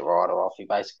bucked the rider off. He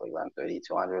basically ran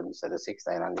 3,200 instead of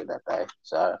 1,600 that day.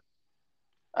 So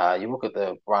you look at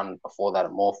the run before that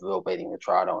at Morpheville, beating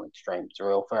Retrado on Extreme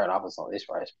Thrill. Fair enough, it's not this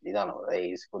race, but he done it with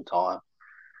ease, good time.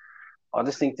 I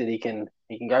just think that he can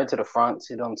go to the front,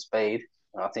 sit on speed.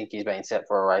 I think he's been set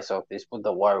for a race like this with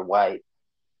the low weight.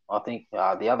 I think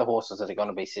the other horses that are going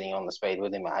to be sitting on the speed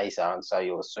with him are Acer, and so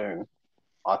you assume.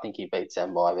 I think he beats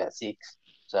them by about six.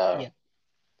 So Yeah.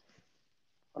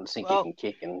 I just think he Well, can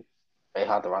kick and be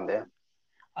hard to run down.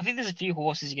 I think there's a few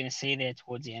horses you're going to see there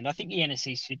towards the end. I think you're going to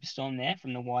see Superstorm there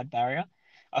from the wide barrier.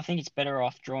 I think it's better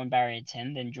off drawing barrier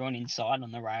 10 than drawing inside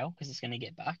on the rail because it's going to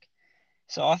get back.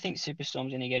 So I think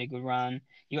Superstorm's going to get a good run.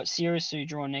 You got Sirisu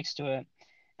drawn next to it.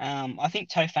 I think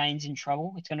Tofane's in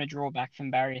trouble. It's going to draw back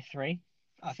from barrier 3.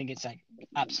 I think it's like The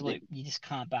absolute. You just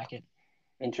can't back it.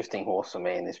 interesting horse for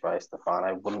me in this race,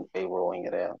 Stefano. Wouldn't be ruling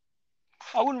it out.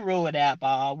 I wouldn't rule it out, but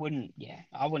I wouldn't. Yeah,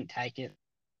 I wouldn't take it.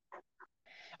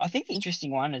 I think the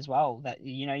interesting one as well that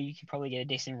you could probably get a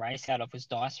decent race out of was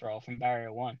Dice Roll from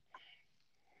Barrier One.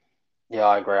 Yeah,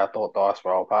 I agree. I thought Dice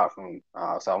Roll, apart from,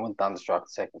 so I went Thunderstruck the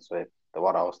second sweep. The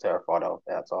one I was terrified of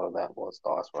outside of that was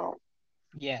Dice Roll.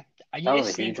 Yeah, you That was a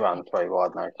just huge think, run, three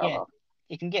wide, no yeah, cover.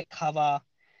 it can get cover.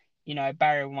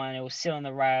 Barrier One, it will sit on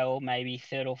the rail, maybe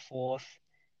third or fourth,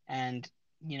 and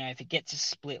if it gets a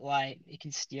split late, it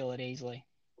can steal it easily.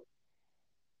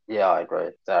 Yeah, I agree.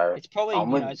 So It's probably,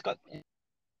 I'm with it's got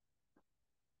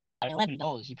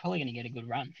 $11. You're probably going to get a good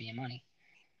run for your money.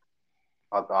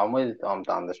 I'm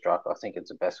Thunderstruck. I think it's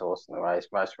the best horse in the race,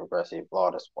 most progressive,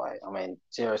 lightest weight. I mean,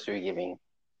 seriously giving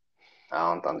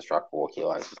Thunderstruck 4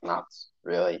 kilos is nuts,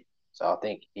 really. So I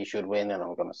think he should win, and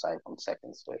I'm going to save on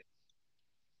second slip.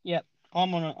 Yep,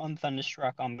 I'm on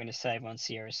Thunderstruck. I'm going to save on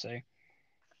Sierra Sue.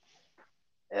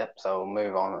 Yep. So we'll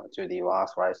move on to the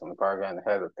last race on the program, the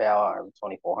Herbert Power over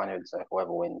 2,400. So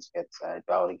whoever wins gets a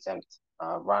bail exempt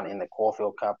run in the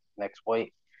Caulfield Cup next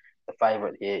week. The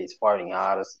favourite here is Floating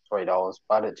Artist, $3,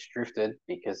 but it's drifted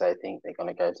because they think they're going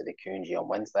to go to the Coonji on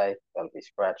Wednesday. That'll be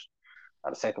scratched.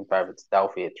 The second favourite's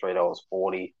Delphi at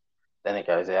 $3.40. Then it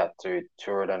goes out to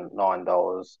Turidan,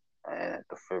 $9, and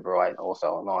the Fibrillate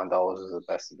also at $9 is the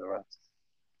best of the rest.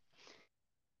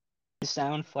 The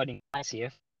sound floating ice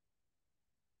here.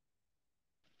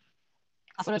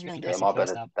 I thought it was really Yeah, impressive my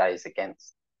first better up. days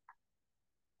against.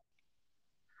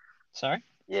 Sorry?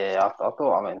 I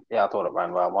thought. I mean, yeah, I thought it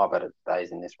ran well. My better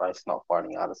days in this race, not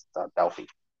fighting artists, Delphi.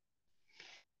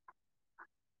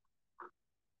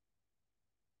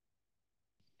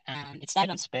 It stayed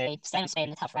on speed in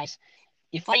a tough race.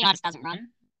 If Floating Artist doesn't run,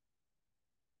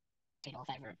 $2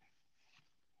 favourite,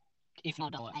 if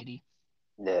not $1.80.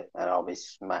 Yeah, and I'll be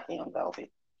smacking on Delphi.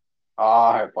 Oh,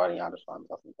 I hope fighting artist runs.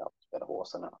 I think Delphi's a better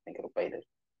horse than it. I think it'll beat it.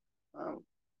 Um,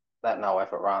 that no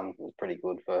effort run was pretty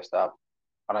good first up.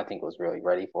 I don't think it was really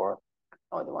ready for it.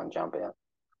 Only the one jump out.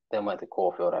 Then went to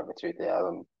Caulfield over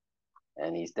 2,000,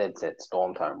 and he's dead set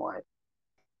stormed home weight.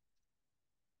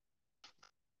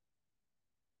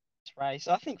 Race,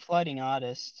 I think Floating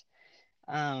Artist.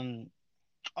 Um,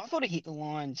 I thought it hit the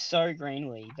line so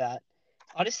greenly that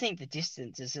I just think the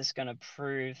distance is just going to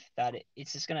prove that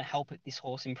it's just going to help this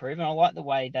horse improve. And I like the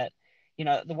way that,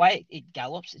 the way it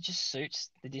gallops, it just suits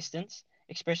the distance,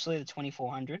 especially the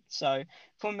 2400. So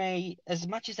for me, as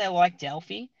much as they like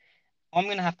Delphi, I'm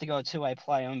going to have to go a two-way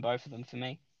play on both of them for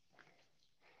me.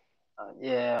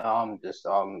 Yeah, I'm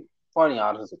fighting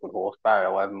artist is a good horse. Barry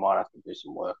 11 might have to do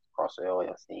some work across early,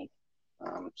 I think.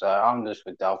 So I'm just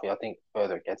with Delphi. I think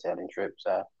further it gets out in trip.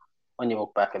 So when you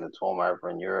look back at the Torm over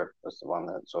in Europe, that's the one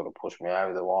that sort of pushed me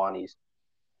over the line.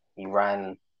 He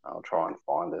ran. I'll try and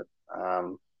find it.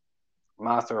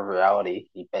 Master of Reality,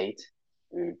 he beat,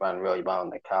 who ran really well in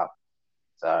the cup.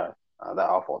 So that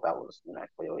I thought that was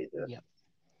clearly Yep.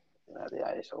 the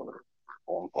A sort of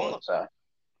form I'm for it. not, So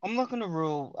I'm not going to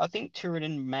rule. I think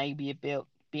Turidan may be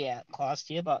outclassed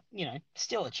here, but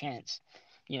still a chance.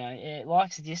 It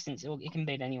likes the distance. It can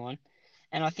beat anyone,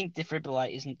 and I think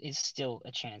Defibrillate is still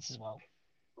a chance as well.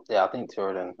 yeah, I think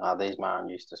Turidan, these Maran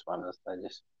Eustace runners, they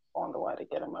just find a way to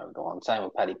get them over the line. Same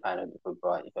with Paddy Painter, the good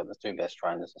bright. You've got the two best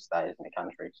trainers and stayers in the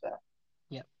country. So,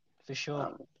 Yep, for sure.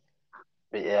 um,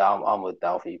 but yeah, I'm with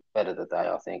Delphi. Better today,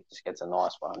 I think. Just gets a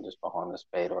nice one just behind the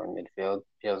speed or in midfield.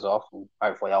 Peels off, and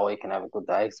hopefully Ollie can have a good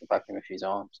day. So back him a few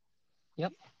times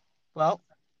Yep. Well,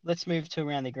 let's move to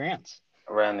around the grounds.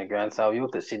 around the Grand Sale. You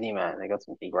looked at Sydney, man. They got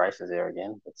some big races there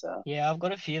again. But Yeah, I've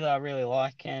got a few that I really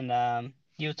like, and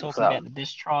you were we'll talking start. about the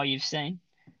best trial you've seen.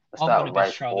 We'll I've got start a with best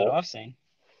race trial that four. I've seen.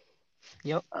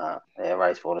 Yep. Yeah,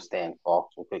 race four to Stan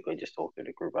Fox. We'll quickly just talk through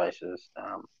the group races.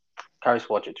 Coast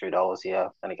Watch at $2 here.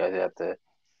 Then it goes out to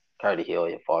Cody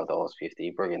Healy at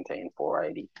 $5.50, Brigantine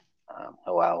 4.80,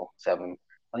 Hillel 7.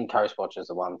 I think Coast Watch is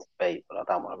the one to beat, but I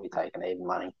don't want to be taking even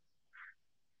money.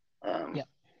 Yep.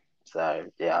 So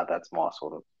yeah, that's my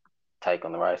sort of take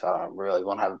on the race. I don't really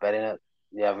want to have a bet in it.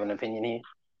 Do you have an opinion here?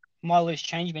 My loose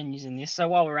change menus in this. So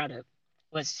while we're at it,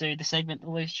 let's do the segment, the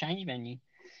loose change menu.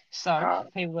 So Uh,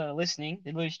 for people that are listening,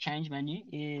 the loose change menu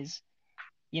is,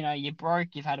 you're broke,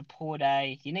 you've had a poor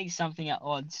day, you need something at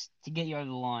odds to get you over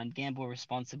the line. Gamble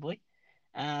responsibly.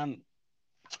 Um,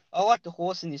 I like the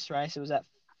horse in this race. It was at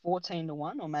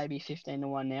 14-1 or maybe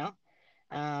 15-1 now.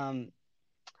 Um,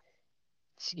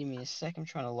 just give me a sec. I'm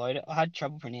trying to load it. I had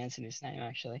trouble pronouncing this name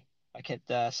actually. I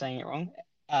kept saying it wrong.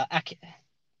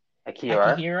 Akira?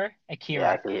 Yeah,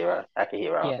 Akira. Akihiro.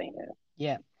 Akihiro, I Yeah, think. Yeah.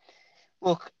 yeah.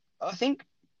 Look, I think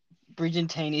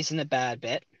Bridgentine isn't a bad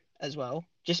bet as well,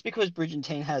 just because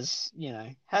Bridgentine has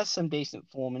some decent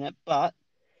form in it. But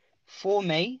for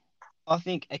me, I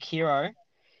think Akira,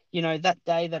 that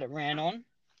day that it ran on,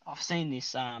 I've seen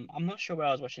this. I'm not sure where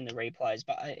I was watching the replays,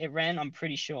 but it ran. I'm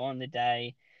pretty sure on the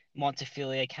day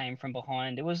Montefilia came from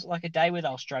behind. It was like a day where they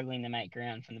were struggling to make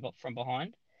ground from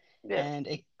behind, Yeah. and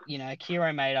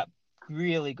Akira made up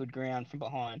really good ground from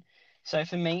behind. So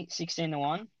for me,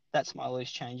 16-1, that's my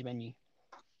loose change menu.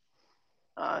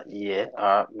 Yeah. All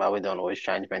right. Well, we're doing always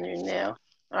change menu now.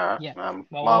 All right. Yeah. Well,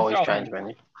 My we'll always throw it change around.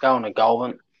 menu. Going to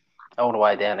Goulburn, all the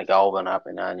way down to Goulburn up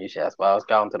in New South Wales.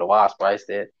 Going to the last race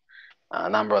there.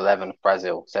 Number 11,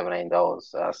 Brazil,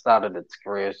 $17. Started its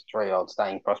career as a 3-year-old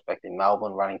staying prospect in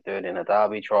Melbourne, running third in a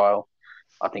Derby trial.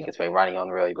 I think Yep. it's been running on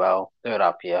really well. Third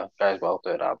up here, goes well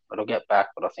third up. It'll get back,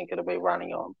 but I think it'll be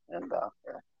running on. And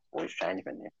yeah, always change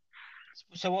menu.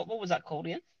 So what was that called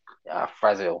again?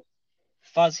 Brazil,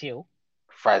 Fuzz Hill,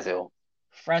 Brazil,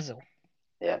 Frazzle,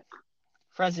 yeah,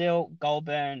 Frazzle,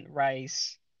 Goulburn,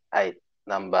 race 8,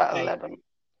 number eight, 11.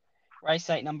 race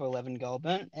eight, number 11,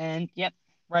 Goulburn, and yep,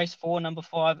 race four, number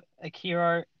five,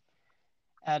 Akiro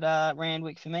at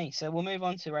Randwick for me. So we'll move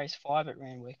on to race five at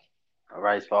Randwick.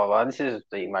 Race 5. This is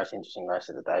the most interesting race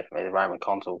of the day for me. The Roman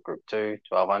Consul Group 2, This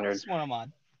 1200. is one of my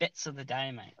bets of the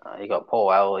day, mate. You got Paul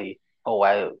Laley,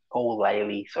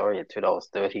 sorry, at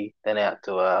 $2.30. Then out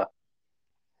to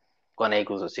Glen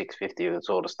Eagles at 6.50. It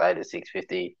sort of stayed at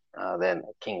 6.50. Then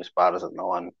King of Spartas at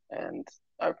 9, and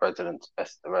President's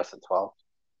Best the rest at 12.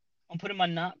 I'm putting my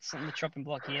nuts on the chopping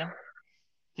block here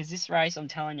because this race, I'm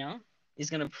telling you, is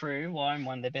going to prove why I'm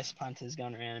one of the best punters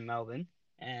going around in Melbourne,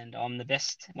 and I'm one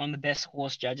of the best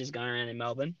horse judges going around in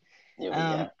Melbourne. Here we go.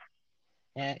 Um,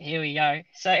 yeah, here we go.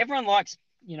 So everyone likes,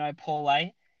 Paul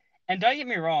A. And don't get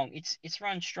me wrong, it's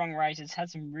run strong races, had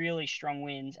some really strong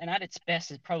wins, and at its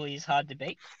best, it probably is hard to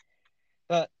beat.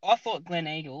 But I thought Glen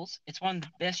Eagles, it's one of the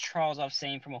best trials I've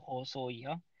seen from a horse all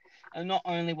year. And not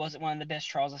only was it one of the best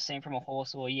trials I've seen from a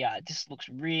horse all year, it just looks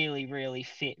really, really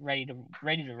fit, ready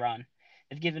to run.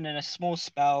 They've given it a small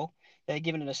spell. They've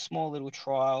given it a small little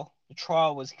trial. The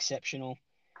trial was exceptional.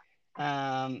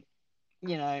 Um,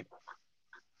 you know,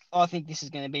 I think this is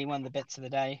going to be one of the bets of the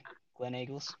day, Glen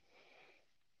Eagles.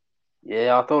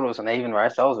 Yeah, I thought it was an even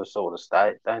race. I was a sort of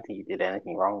state. Don't think he did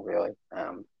anything wrong really.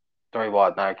 Three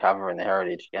wide, no cover in the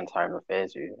Heritage against Home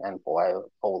Affairs and Paul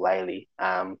Laley.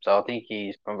 So I think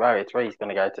he's from barrier three. He's going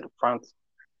to go to the front.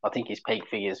 I think his peak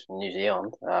figures from New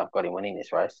Zealand got him winning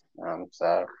this race.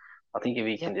 So I think if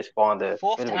he can Yep. just find a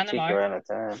Fourth bit to of a kicker Animo. and a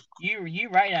turn. You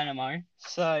rate Animo.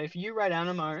 So if you rate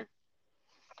Animo,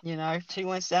 2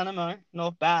 lengths to Animo,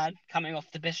 not bad. Coming off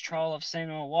the best trial I've seen in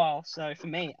a while. So for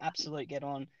me, absolute get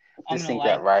on. I I'm just gonna think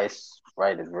that lay. race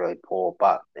rated really poor,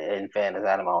 but in fairness,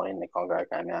 Animal in the Congo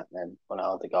came out and then went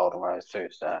out the Golden Rose too.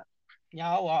 So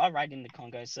Yeah, I rate in the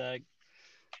Congo. So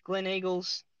Glen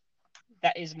Eagles,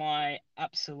 that is my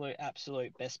absolute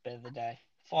best bet of the day.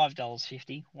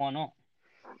 $5.50. Why not?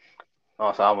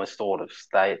 nice, I almost sort of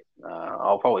state.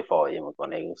 I'll probably follow him with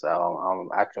Glen Eagles. So I'm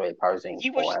actually opposing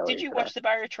Paul Did Haley you today. watch the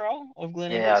barrier trial of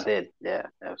Glen Yeah, I Eagles? did. Yeah,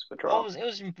 that was a good Oh, draw. it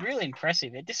was really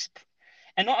impressive.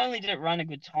 And not only did it run a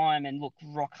good time and look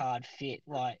rock hard fit,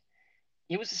 like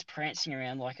it was just prancing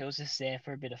around like it was just there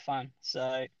for a bit of fun.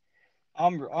 So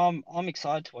I'm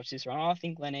excited to watch this run. I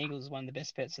think Glen Eagles is one of the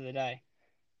best bets of the day.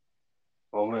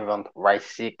 We'll move on to race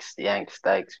six, the Yank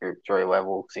Stakes Group 3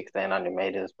 level, 1600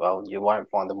 metres. Well, you won't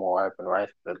find a more open race,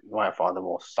 but you won't find a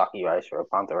more sucky race for a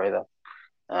punter either.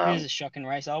 It is Um, a shocking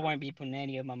race. I won't be putting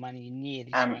any of my money near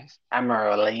this race.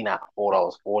 Amaralina,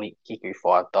 $4.40, Kiku,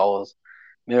 $5,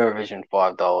 Mirror Vision,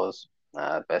 $5.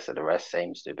 Best of the rest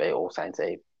seems to be All Saints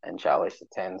Eve and Charlie's the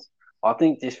tens. I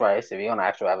think this race, if you're gonna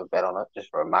actually have a bet on it, just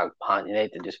for a mug punt, you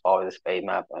need to just follow the speed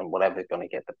map and whatever's gonna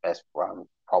get the best run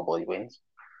probably wins.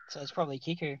 So it's probably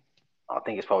Kiku. I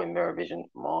think it's probably Mirror Vision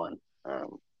for mine,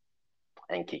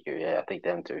 and Kiku. Yeah, I think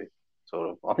them two sort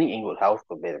of. I think Inglewood Health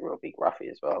could be a real big roughie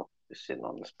as well, just sitting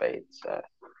on the speed. So,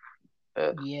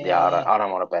 but yeah, Yeah, I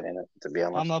don't want to bet in it to be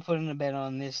I'm honest. not putting a bet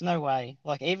on this. No way.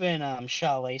 Like even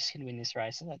Charlize could win this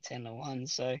race at like 10-1.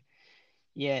 So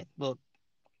yeah, look,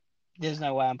 there's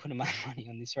no way I'm putting my money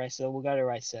on this race. So we'll go to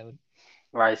race 7.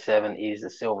 Race seven is the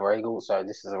Silver Eagle. So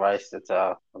this is a race that's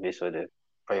obviously the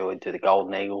prelude to the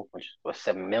Golden Eagle, which is worth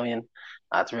 7 million.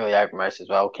 It's a really open race as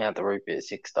well. Count the Rupee at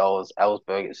 $6,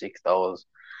 Ellsberg at $6,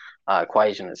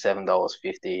 Equation at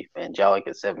 $7.50, Angelic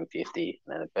at $7.50,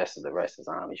 and then the best of the rest is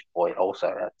Amish Boy also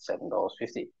at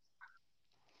 $7.50.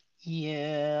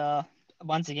 Yeah.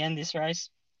 Once again, this race,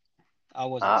 I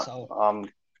wasn't Uh, sold.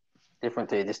 I'm different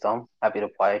to you this time. Happy to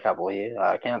play a couple here.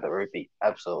 Count the Rupee,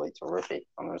 absolutely terrific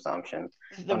on the resumption.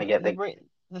 The Going to get the the re-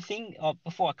 the thing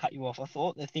before I cut you off, I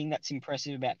thought the thing that's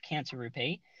impressive about Counter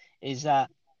Rupee is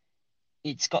that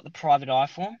it's got the Private Eye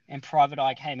form, and Private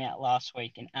Eye came out last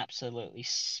week and absolutely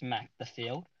smacked the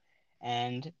field.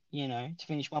 And to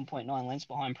finish 1.9 lengths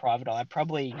behind Private Eye,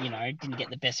 probably didn't get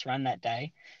the best run that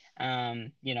day.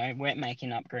 Weren't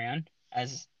making up ground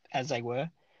as they were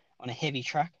on a heavy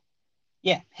track.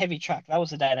 Yeah, heavy track. That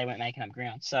was the day they weren't making up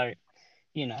ground. So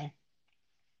you know,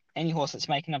 any horse that's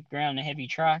making up ground on a heavy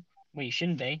track, where you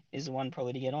shouldn't be, is the one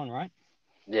probably to get on, right?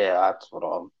 Yeah, that's what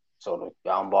I'm sort of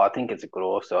going by. I think it's a good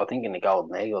horse. So I think in the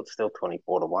Golden Eagle, it's still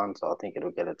 24-1. So I think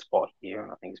it'll get its spot here.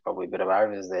 And I think it's probably a bit of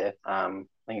overs there. I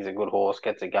think he's a good horse,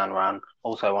 gets a gun run.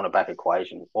 Also want a back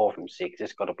equation, 4 from 6.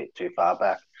 Just got a bit too far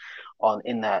back on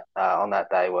that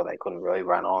day where they couldn't really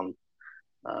run on.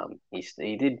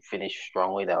 He did finish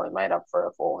strongly though. He made up 3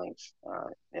 or 4 lengths.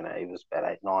 He was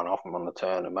about 8, 9 off him on the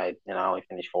turn and made only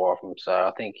finished 4 off him. So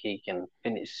I think he can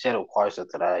settle closer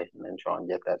today and then try and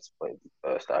get that split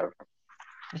first over.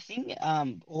 The thing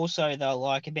also that I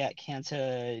like about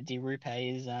Counter de Rupe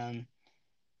is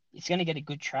it's going to get a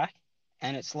good track,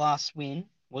 and its last win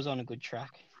was on a good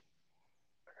track.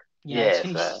 It's Yeah, so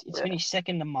finished it's yeah, finished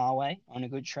second to Marway on a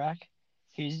good track,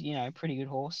 who's a pretty good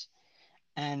horse,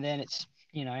 and then it's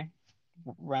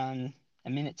run a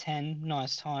minute 10,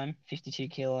 nice time, 52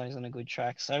 kilos on a good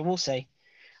track. So we'll see.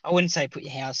 I wouldn't say put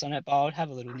your house on it, but I would have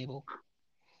a little nibble.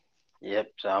 yep.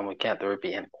 So we count the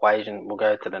rupee and equation. We'll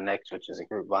go to the next, which is a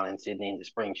Group One in Sydney, the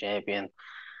Spring Champion.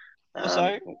 Um,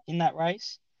 Also, in that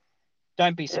race,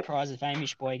 don't be yep. surprised if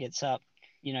Amish Boy gets up.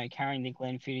 carrying the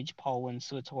Glenfiddich pole and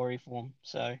Suatori form.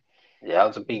 So Yeah, it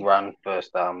was a big yeah. run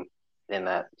first in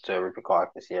that Sir Rupert Pike,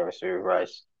 the Sierra Sue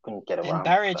race. Couldn't get a And run.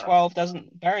 So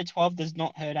Barrier 12 does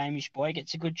not hurt Amish Boy.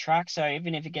 It's a good track, so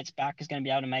even if it gets back, it's going to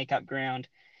be able to make up ground.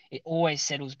 It always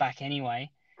settles back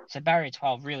anyway. So Barrier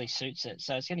 12 really suits it.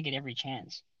 So it's going to get every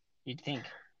chance, you'd think.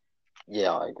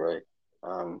 yeah, I agree.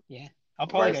 Um, Yeah. I'll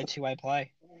probably race go two-way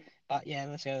play. But yeah,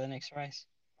 let's go to the next race.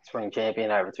 Spring champion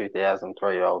over 2,000,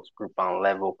 3-year-olds, Group 1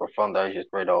 level. Profondo's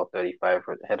 $3.30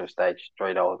 favourite. Head of stage,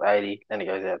 $3.80. Then it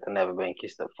goes out to Never Been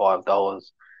Kissed at $5.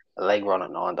 A leg run at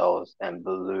 $9. And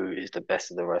Blue is the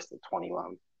best of the rest at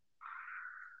 21.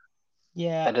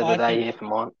 Yeah, Bet of the I day here think. for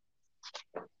mine.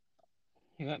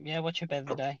 Yeah, what's your bet of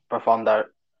the day? Profondo.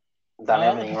 Done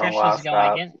All the everything wrong professionals are last going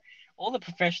start. against. All the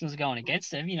professionals are going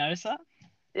against him. You notice that?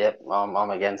 Yep, I'm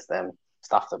against them.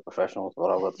 Stuff the professionals,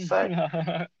 what I've got to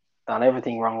say. Done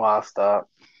everything wrong last start.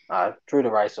 Drew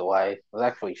the race away. Was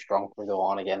actually strong through the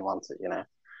line again once it.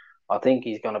 I think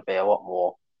he's going to be a lot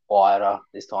more quieter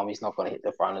this time. He's not going to hit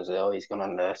the front as early. He's going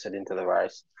to nurse it into the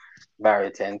race.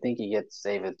 Barrier 10. Think he gets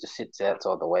either just sits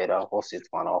outside the leader or sits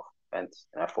one off and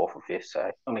fourth or fifth. So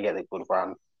going to get a good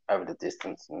run over the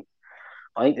distance. And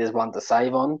I think there's one to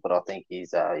save on, but I think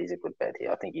he's a good bet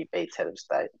here. I think he beats Head of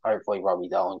State. Hopefully Robbie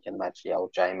Dolan can match the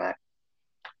old J Mac.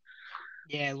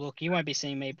 Yeah, look, you won't be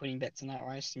seeing me putting bets in that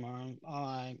race tomorrow.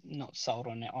 I'm not sold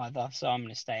on it either, so I'm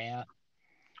going to stay out.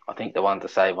 I think the one to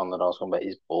save on that I was talking about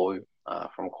is Blue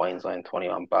from Queensland,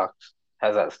 $21.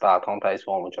 Has that Star Tonte's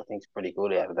form, which I think is pretty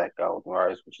good out of that Golden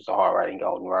Rose, which is a high rating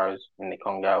Golden Rose in the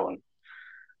Congo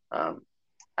and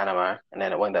Animo. And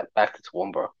then it went back to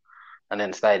Toowoomba and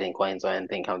then stayed in Queensland,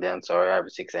 then come down, sorry, over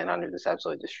 1600, just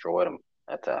absolutely destroyed them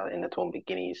in the Toowoomba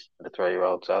Guineas, the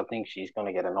 3-year-old. So I think she's going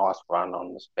to get a nice run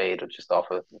on the speed or just off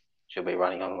it. She'll be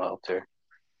running on well too.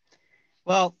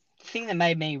 Well, the thing that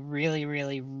made me really,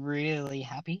 really, really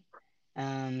happy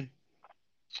um,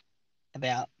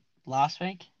 about last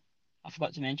week, I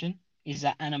forgot to mention, is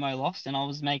that Animo lost, and I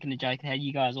was making a joke how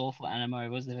you guys all thought Animo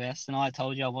was the best, and I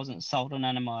told you I wasn't sold on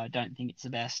Animo. I don't think it's the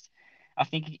best. I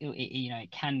think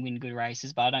it can win good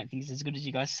races, but I don't think it's as good as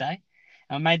you guys say.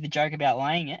 And I made the joke about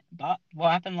laying it, but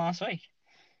what happened last week?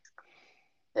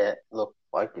 Yeah, look,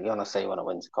 like you're gonna see when it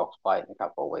wins Cox Plate in a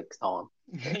couple of weeks' time.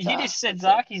 You just said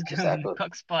Zaki's Just going to that win the good.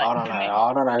 Cox Plate, I don't know. didn't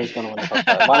I don't know who's gonna win the Cox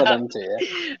Plate. One of them two.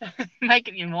 Yeah. Make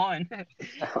up your mind. I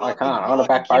can't. I You're gotta like a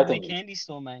back kid both in a of them. candy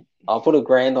store, mate. I'll put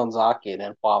 $1,000 on Zaki and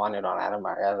then 500 on Animo.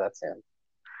 How's that sound?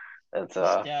 It's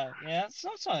Just yeah, that's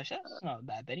not a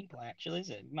bad betting play actually, is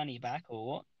it? Money back or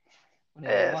what?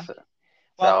 Whatever you yeah. like. So,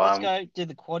 Well, so let's go do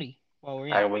the quaddy while we're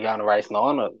here. are we going to race 9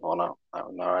 or no?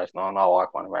 No, race 9. I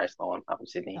like one race 9 up in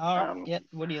Sydney. All right, yep.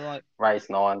 What do you like? Race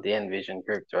 9, the Envision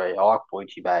Group 3. I like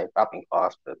Boichi Babe up in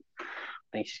class, but I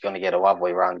think she's going to get a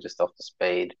lovely run just off the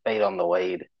speed. Beat on the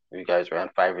lead, who goes around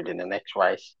favourite in the next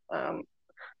race.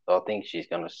 So I think she's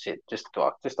going to sit just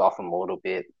off them a little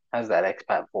bit. Has that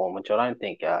expat form, which I don't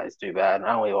think is too bad.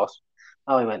 Only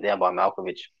went down by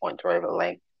Malkovich 0.3 of a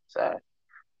length. So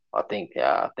I think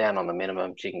down on the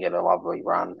minimum, she can get a lovely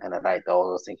run. And at $8,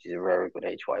 I think she's a very good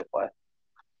each way play.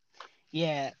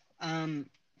 Yeah.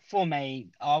 For me,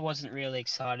 I wasn't really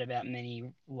excited about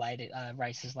many later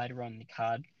races later on in the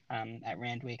card. At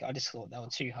Randwick, I just thought they were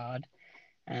too hard.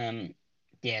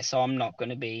 Yeah. So I'm not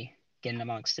going to be getting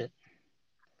amongst it.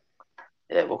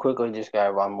 Yeah, we'll quickly just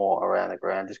go one more around the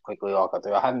ground, just quickly like I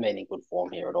do. I haven't been in good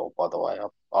form here at all, by the way.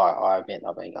 I admit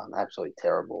I've been going absolutely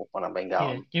terrible when I've been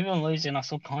going You've been losing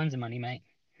us all kinds of money, mate.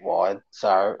 wide.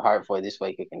 So hopefully this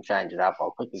week we can change it up.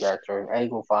 I'll quickly go through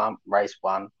Eagle Farm, race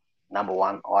 1, number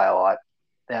 1, ILI,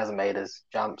 1,000 metres,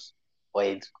 jumps,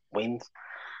 leads, wins.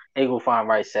 Eagle Farm,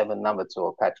 race 7, number 2,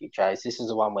 Apache Chase. This is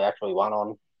the one we actually won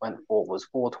on. Went for was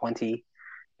 420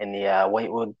 in the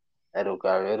Wheatwood.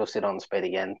 It'll sit on speed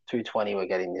again. 220 we're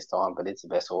getting this time, but it's the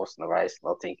best horse in the race.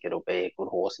 I think it'll be a good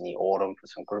horse in the autumn for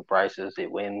some group races. It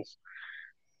wins.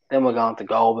 Then we're going to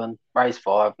Goulburn. Race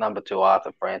 5, number 2,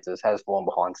 Arthur Francis. Has form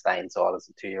behind Stay Inside as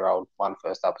a 2-year-old. One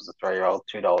first up as a 3-year-old,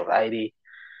 $2.80.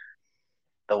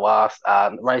 The last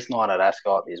race 9 at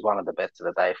Ascot is one of the bets of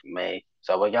the day for me.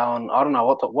 So we're going. I don't know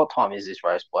what time is this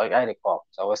race, bloke. 8 o'clock.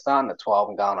 So we're starting at 12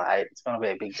 and going at 8. It's going to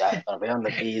be a big day. It's going to be on the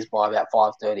beers by about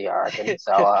 5:30, I reckon.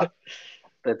 So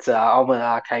but I'm an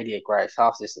Arcadia Grace,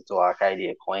 half sister to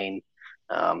Arcadia Queen.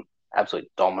 Absolute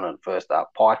dominant first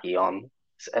up. Pikey on.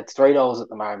 It's $3 at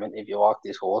the moment. If you like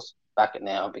this horse, back it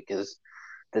now because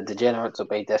the degenerates will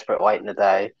be desperate late in the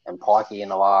day, and Pikey in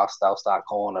the last, they'll start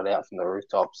calling it out from the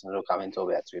rooftops, and it'll come into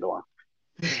about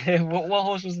 2-1. What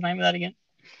horse was the name of that again?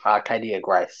 Arcadia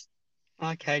Grace.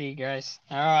 Katie Grace.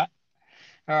 All right.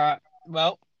 All right.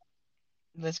 Well,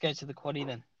 let's go to the quaddy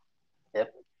then.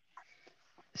 Yep.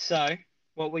 So,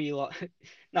 what were you like?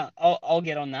 No, I'll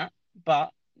get on that.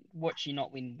 But watch you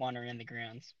not win one around the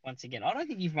grounds once again. I don't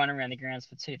think you've run around the grounds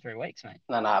for 2, 3 weeks, mate.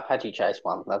 No, Apache Chase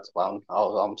one. That's one.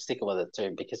 I'm sticking with it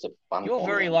too because it's fun You're for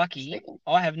me. very I'm lucky. sticking.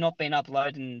 I have not been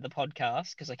uploading the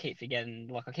podcast because I keep forgetting.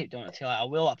 Like I keep doing it too late. I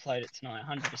will upload it tonight,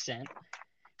 100%.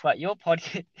 But your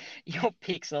podcast, your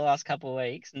picks the last couple of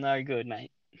weeks, no good,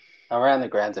 mate. Around the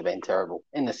grounds have been terrible.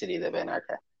 In the city, they've been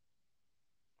okay.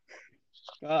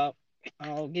 Well,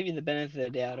 I'll give you the benefit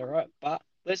of the doubt, all right? But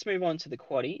let's move on to the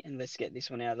quaddy and let's get this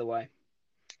one out of the way.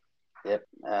 Yep.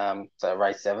 So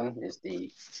race 7 is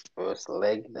the first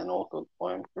leg, the Northwood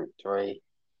Point Group 3.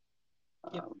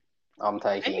 Yep. I'm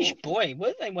taking Amish boy,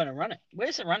 where do they want to run it?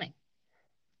 Where's it running?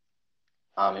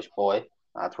 Amish Boy. It's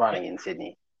Yep. running in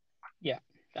Sydney. Yeah.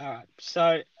 All right.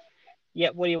 So, yeah,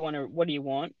 what do you want to? What do you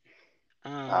want?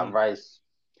 Um. Race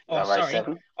Oh, race sorry.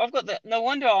 7. I've got the. No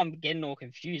wonder I'm getting all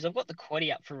confused. I've got the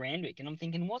quaddy up for Randwick, and I'm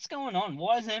thinking, what's going on?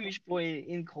 Why is Amish boy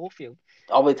in Caulfield?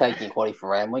 I'll be taking Quaddy for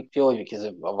Ramwick purely because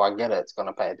if I get it, it's going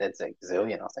to pay a dead set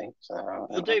gazillion, I think. So,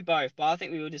 We'll do both, but I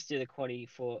think we will just do the quaddy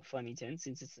for Flemington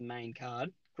since it's the main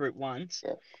card, Group Ones,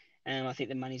 yeah. and I think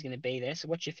the money's going to be there. So,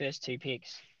 what's your first two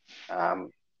picks?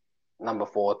 Number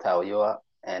 4, Talayua,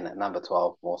 and number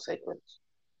 12, More Sequence.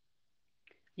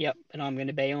 Yep, and I'm going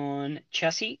to be on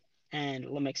Chassis and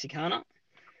La Mexicana.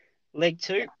 Leg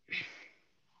 2.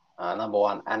 Number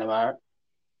 1, Animo,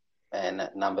 and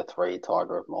number 3,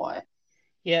 Tiger of Moai.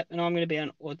 Yep, and I'm going to be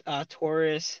on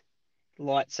Taurus,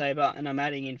 Lightsaber, and I'm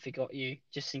adding in Forgot You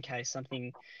just in case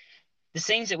something. The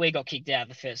scenes that we got kicked out of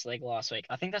the first leg last week,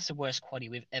 I think that's the worst quaddy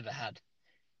we've ever had.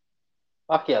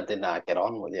 Lucky I did not get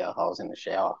on with you. I was in the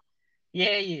shower.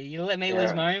 Yeah, you let me lose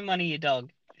Yeah. my own money, you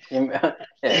dog. Yeah,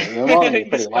 you reminded me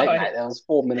pretty This late, guy. mate. There was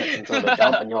 4 minutes until the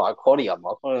jump, and you're like, Quaddy. I'm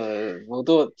like, we'll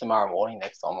do it tomorrow morning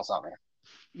next time or something.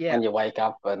 Yeah. When you wake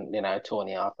up and, 2 in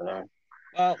the afternoon.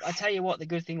 Well, I tell you what, the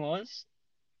good thing was,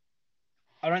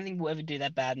 I don't think we'll ever do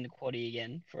that bad in the quaddy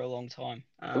again for a long time.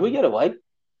 Did we get away?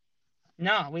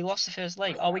 No, we lost the first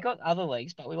leg. Oh, we got other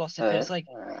legs, but we lost the Uh, first leg.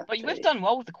 But we've gee. done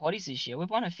well with the quaddies this year. We've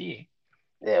won a few.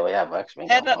 Yeah, we have actually been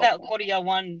How going about well. that quaddie I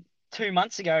won 2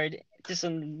 months ago, just a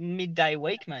midday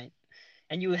week, mate?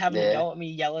 And you were having a Yeah. go at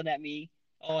me, yelling at me.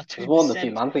 Oh, It was more than a few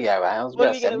 2%. months ago, man. It was What are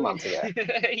about we gonna 7 win? months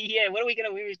ago. Yeah, what are we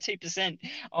gonna win with 2%?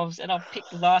 And I've picked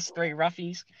the last three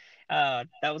roughies. That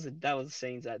was the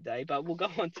scenes that day. But we'll go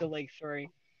on to leg 3.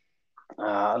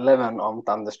 11 on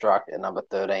Thunderstruck and number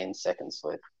 13, Second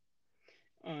Slip.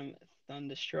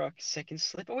 Thunderstruck, second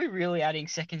slip. Are we really adding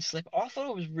second slip? I thought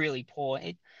it was really poor.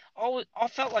 I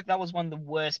felt like that was one of the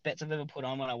worst bets I've ever put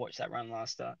on when I watched that run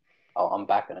last start. Oh, I'm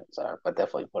backing it, so but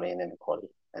definitely putting it in the quaddy.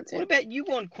 That's What in. about you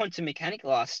on Quantum Mechanic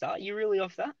last start? You really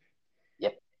off that?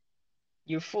 Yep.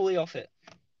 You're fully off it.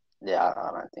 Yeah,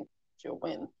 I don't think she'll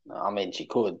win. I mean, she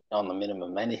could on the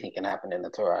minimum. Anything can happen in the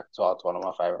tour. So it's one of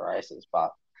my favorite races,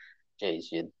 but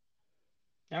geez,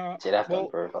 All right. she'd have to Well,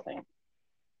 improve, I think.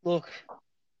 look,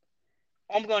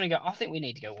 I'm going to go. I think we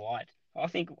need to go wide. I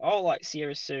think I like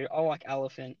Sierra Sue. I like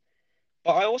Elephant,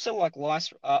 but I also like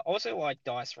Lice. Also like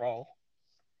Dice Roll.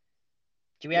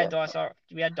 Do we add Yeah. Dice?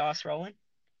 Do we add Dice Roll in?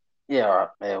 Yeah, all right.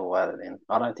 Yeah, we'll add it in.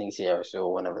 I don't think Sierra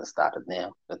Sewell will never started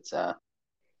now. It's a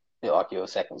bit like your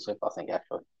second slip, I think,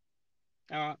 actually.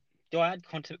 All right. Do I add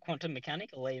Quantum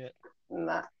Mechanic or leave it?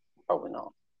 Nah, probably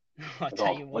not. I We're tell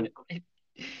going, you we're, what,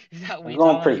 if that we're wins, I'll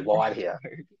going have pretty to drive wide to here.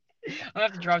 Ruby. I'll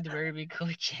have to drive to Ruby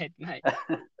Collegiate, mate.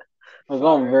 We're Far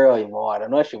going out. really wide,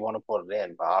 unless you want to put it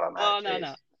in, but I don't know. Oh no, Jeez.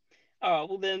 no. All right,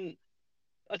 well then,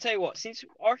 I'll tell you what. Since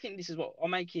I reckon this is what I'll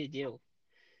make you a deal.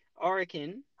 I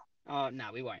reckon. No,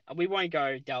 we won't. We won't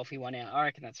go Delphi one out. I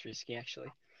reckon that's risky, actually.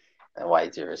 Way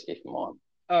too risky for mine.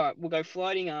 All right, we'll go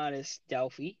Floating Artist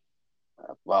Delphi.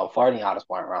 Well, fighting artists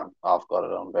won't run. I've got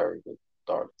it on very good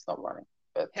authority. It's not running,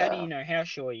 but How do you know? How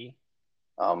sure are you?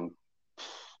 um,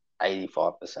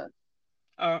 85%.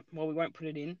 All right, well we won't put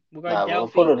it in. We'll go No, we'll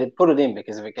Delphi. put it in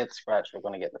because if it gets scratched, we're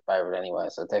going to get the favorite anyway.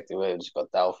 So technically, we've just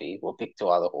got Delphi. We'll pick two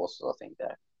other horses, I think.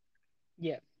 There.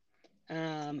 Yeah.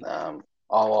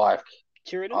 I like.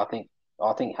 Sheridan. I think.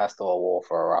 I think Hastor War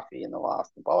for a roughie in the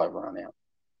last bow run out.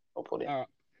 I'll put in. All right.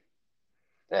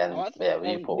 Then All yeah,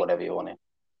 you on put whatever you want in.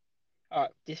 all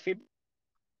right.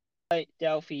 Defibrillate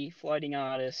Delphi. Floating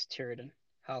Artist. Sheridan.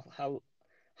 How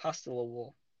Hustle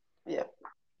War. Yeah.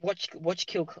 Watch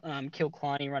Kill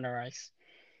Kleiny run a race.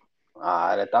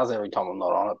 It does every time I'm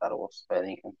not on it. That horse. But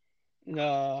anything.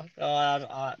 No,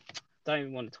 I don't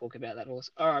even want to talk about that horse.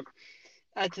 All right,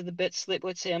 add to the bet slip.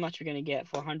 Let's see how much we're gonna get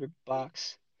for $100.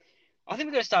 I think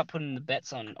we're gonna start putting the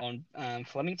bets on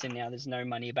Flemington now. There's no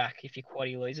money back if your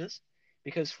quaddy loses.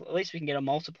 because at least we can get a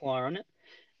multiplier on it.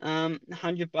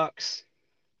 $100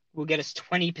 will get us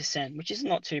 20%, which is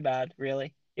not too bad,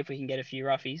 really, if we can get a few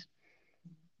roughies.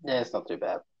 Yeah, it's not too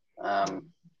bad.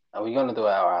 Are we going to do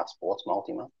our sports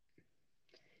multi,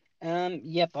 man?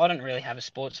 Yep, I don't really have a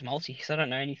sports multi because I don't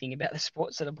know anything about the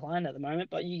sports that are playing at the moment,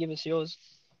 but you give us yours.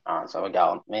 All right, so we're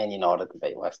going Man United to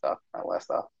beat Leicester at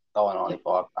Leicester, Yep,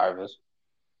 $1.95 overs.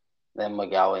 Then we're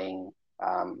going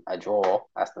a draw,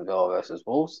 Aston Villa versus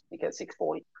Wolves. You get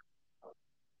 6.40.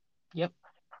 yep.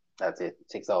 That's it,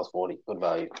 $6.40. Good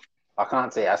value. I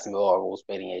can't see Aston Villa or Wolves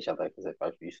beating each other because they're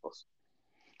both useless.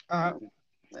 All right.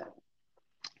 Yeah.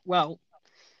 Well,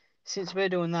 since we're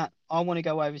doing that, I want to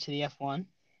go over to the F1.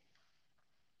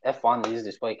 F1 is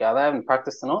this week. Are they having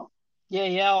practice tonight?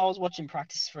 Yeah. I was watching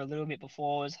practice for a little bit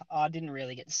before. I didn't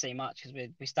really get to see much because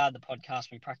we started the podcast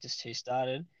when practice two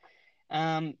started.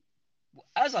 Um,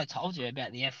 as I told you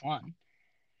about the F1,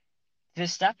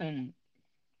 Verstappen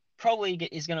probably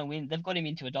is going to win. They've got him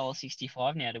into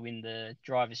 $1.65 now to win the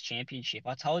drivers' championship.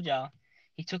 I told you,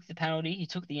 he took the penalty, he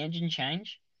took the engine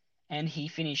change, and he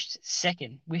finished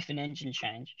second with an engine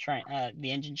change.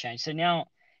 The engine change. So now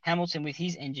Hamilton, with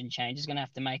his engine change, is going to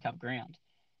have to make up ground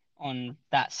on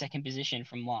that second position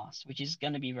from last, which is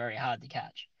going to be very hard to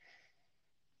catch.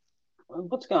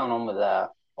 What's going on with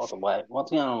by the way,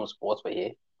 what's going on with sports bet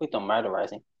here? Clicked on motor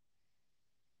racing.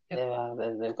 Yep.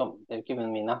 They've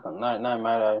given me nothing. No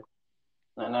moto.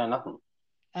 No nothing.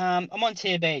 I'm on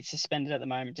tier B. It's suspended at the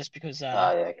moment just because Oh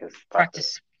yeah, because practice.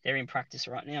 practice. They're in practice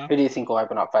right now. Who do you think will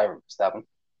open up favourite for Verstappen?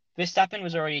 Verstappen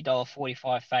was already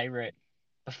 $1.45 favorite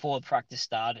before practice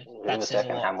started. Who That was says a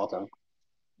second? lot. Hamilton.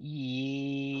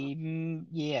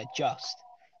 Yeah, just.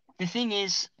 The thing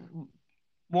is,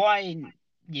 why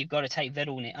you've got to take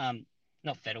Vettel,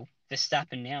 not Vettel,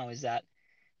 Verstappen now is that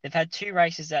they've had two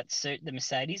races that suit the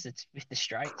Mercedes, it's with the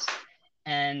straights,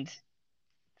 and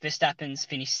Verstappen's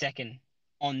finished second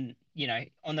on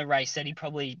the race that he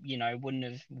probably, wouldn't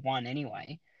have won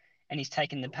anyway. And he's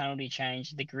taken the penalty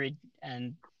change, the grid,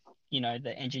 and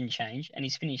the engine change, and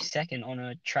he's finished second on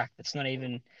a track that's not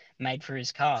even made for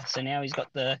his car. So now he's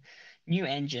got the new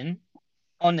engine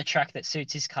on the track that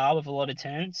suits his car with a lot of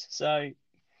turns. So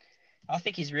I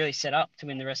think he's really set up to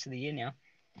win the rest of the year now.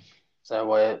 You're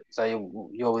with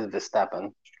Verstappen.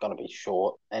 It's going to be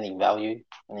short. Any value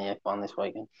in the F1 this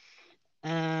weekend?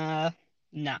 Nah,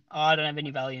 I don't have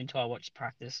any value until I watch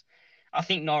practice. I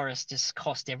think Norris just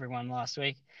cost everyone last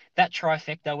week. That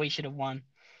trifecta we should have won.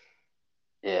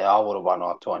 Yeah, I would have won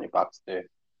like $200 too.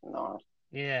 No.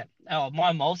 Yeah. Oh,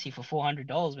 my multi for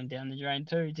 $400 went down the drain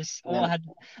too. Just And then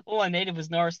all I needed was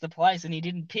Norris to place, and he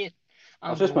didn't pit. it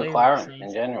was just Unbelievable McLaren in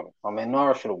scenes. general. I mean,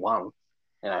 Norris should have won.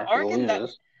 I The reckon that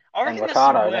losers. I And reckon that's the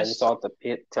Ricardo, they worst. decided to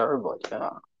pit terribly. Yeah.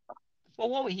 Well,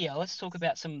 while we're here, let's talk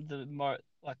about some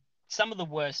of the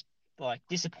worst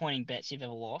disappointing bets you've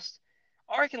ever lost.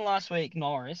 I reckon last week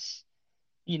Norris,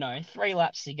 3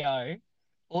 laps to go,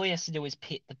 all he has to do is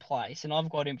pit the place, and I've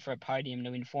got him for a podium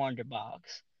to win $400.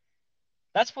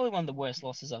 That's probably one of the worst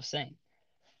losses I've seen.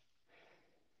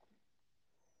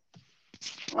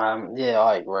 Yeah,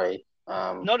 I agree.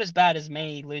 Not as bad as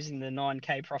me losing the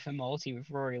 9K profit multi with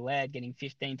Rory Laird getting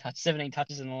 17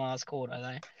 touches in the last quarter,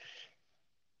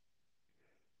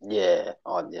 though. yeah,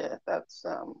 that's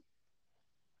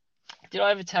Did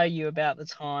I ever tell you about the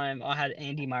time I had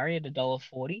Andy Murray at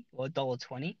 $1.40 or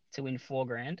 $1.20 to win 4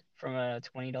 grand from a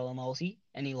 $20 multi,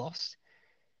 and he lost?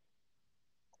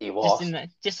 he Just in lost.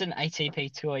 just an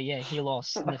ATP tour, yeah, he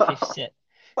lost in the fifth set.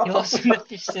 He lost in the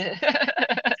fifth set.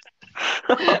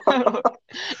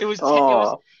 it was te- it was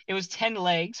Oh, it was 10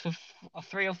 legs for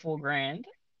 3 or 4 grand,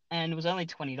 and it was only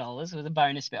 $20. It was a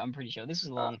bonus bet, I'm pretty sure. This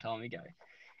was a long time ago,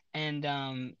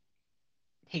 and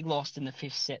he lost in the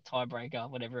fifth set tiebreaker,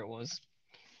 whatever it was.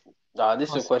 no, this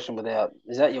is a Plus, question without.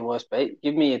 Is that your worst beat?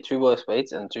 Give me your two worst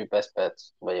beats and two best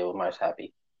bets where you were most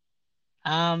happy.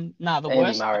 no, the Andy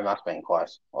worst, Murray must have been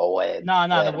close. Or Laird. no,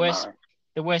 Laird and Murray.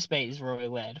 the worst beat is Roy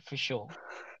Laird for sure.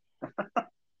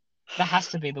 That has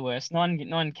to be the worst.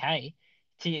 9K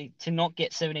to not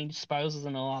get 17 disposals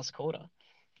in the last quarter.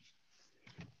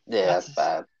 Yeah, That's that's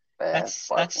bad. Bad. that's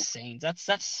Broken. scenes.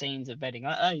 That's scenes of betting.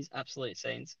 That is absolute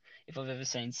scenes if I've ever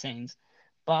seen scenes.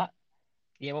 But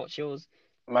yeah, what's yours?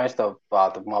 Most of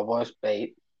my worst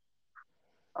beat,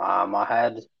 I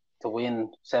had to win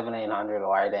 1,700 or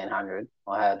 1,800.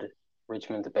 I had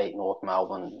Richmond to beat North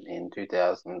Melbourne in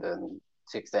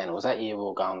 2016. It was that year we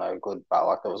were going no good, but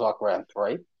like it was like round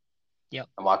three. Yep.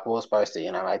 And like we were supposed to,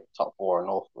 make the top four, and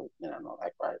North, not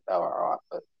that great. They were all right,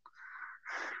 but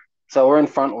so we're in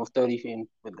front with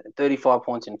 35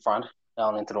 points in front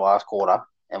going into the last quarter,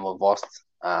 and we've lost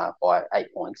by 8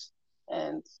 points.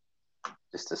 And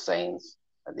just the scenes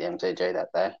at the MCG that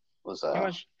day. It was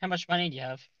How much money do you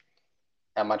have?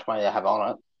 how much money I have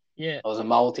on it. Yeah, It was a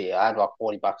multi. I had like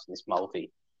 $40 in this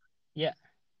multi, yeah,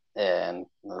 and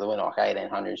they went like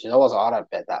 1,800. She said, I don't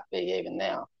bet that big even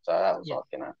now. So that was yeah.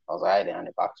 like I was like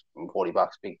 $1,800 from $40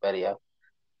 big bet here.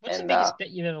 What's the And biggest bet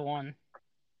you've ever won?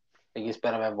 biggest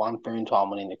bet I've ever won Boom Time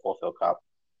winning the Caulfield Cup.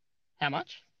 How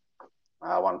much?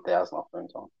 I won 1,000 off Boom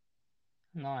Time.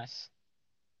 Nice.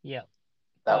 Yeah.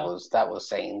 That Well, was that was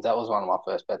scenes. That was one of my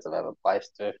first bets I've ever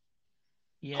placed too.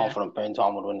 yeah, Confident Boom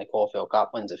Time would win the Caulfield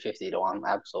Cup. Wins at 50-1.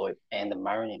 Absolute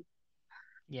pandemonium.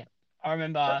 yeah. I But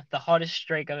remember the hottest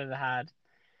streak I've ever had.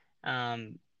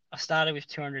 I started with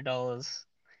 $200,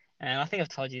 and I think I've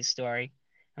told you this story.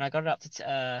 And I got it up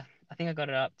to, I think I got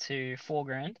it up to 4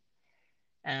 grand.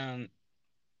 Um,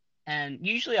 and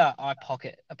usually I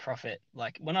pocket a profit.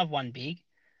 Like when I've won big,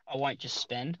 I won't just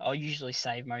spend. I'll usually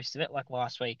save most of it. Like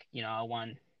last week, I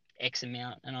won X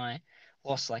amount and I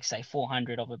lost like say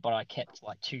 400 of it, but I kept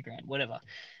like 2 grand, whatever.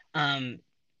 Um,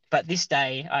 but this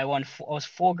day I was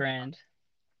 4 grand,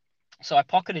 so I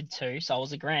pocketed two, so I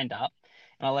was a grand up,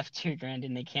 and I left 2 grand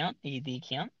in the account.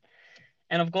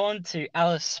 And I've gone to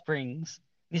Alice Springs,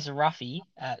 this roughie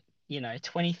at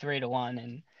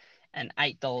 23-1 and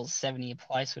 $8.70 a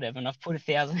place, whatever. And I've put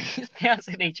 1,000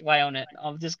 thousand each way on it.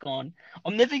 I've just gone.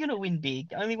 I'm never gonna win big.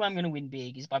 The only way I'm gonna win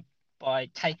big is by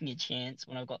taking a chance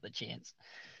when I've got the chance.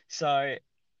 So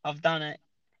I've done it,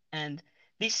 and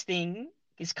this thing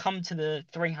has come to the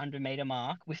 300-meter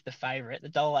mark with the favorite, the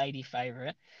 $1.80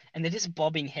 favorite, and they're just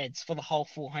bobbing heads for the whole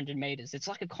 400 meters. It's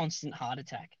like a constant heart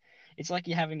attack. It's like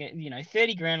you're having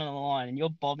 30 grand on the line and you're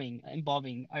bobbing and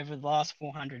bobbing over the last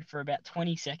 400 for about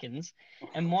 20 seconds.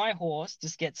 And my horse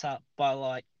just gets up by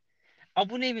like, I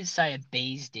wouldn't even say a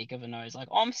bee's dick of a nose. Like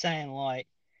I'm saying like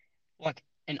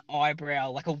an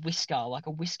eyebrow, like a whisker, like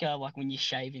when you're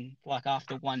shaving, like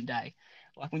after one day,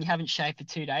 like when you haven't shaved for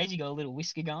 2 days, you got a little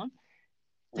whisker going.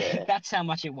 yeah, That's how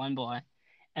much it won by,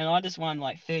 and I just won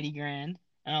like 30 grand,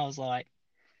 and I was like,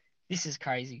 this is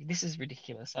crazy, this is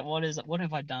ridiculous. Like, what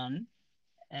have I done?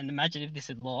 And imagine if this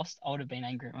had lost, I would have been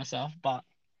angry at myself. But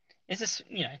it's just,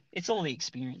 it's all the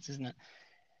experience, isn't it?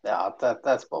 yeah,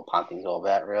 that's what punting's all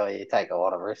about, really. You take a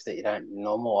lot of risks that you don't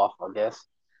normal off, I guess.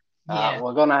 Yeah.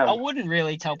 We're gonna I have, wouldn't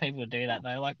really tell people to do that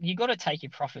though. Like you got to take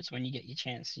your profits when you get your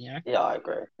chance, yeah, I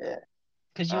agree. Yeah.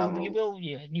 because Um, you will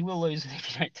lose it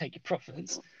if you don't take your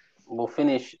profits. we'll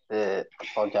finish the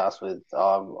podcast with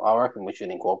I reckon we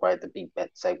should incorporate the big bet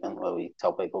segment where we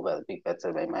tell people about the big bets that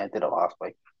have been made. Did it last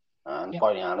week, and Yep.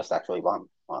 Fighting Artist actually won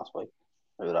last week.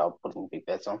 Who they were putting big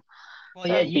bets on. Well,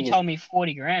 So yeah, the you biggest, told me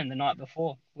 40 grand the night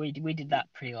before. We did that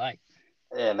pretty late.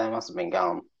 yeah, they must have been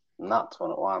going nuts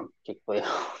when it won. Kick clear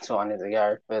 200 to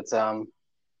go, but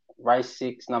race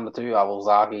six, number two,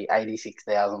 Awalzaki,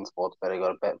 86,000 sports better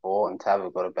got a bet for, and Tab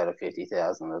got a bet of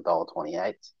 50,000 at $1.28.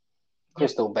 Yep.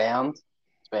 Crystal Bound,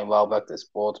 it's been well back to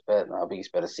sports bet. Our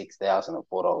biggest bet of 6,000 at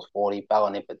 $4.40.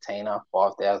 Ballanipatina,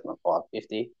 5,000 at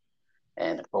 5.50,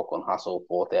 and Brooklyn Hustle,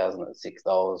 4,000 at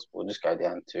 $6. We'll just go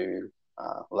down to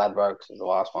Ladbrokes as the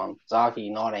last one. Zaki,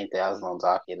 19,000 on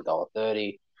Zaki at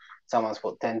 $1.30. Someone's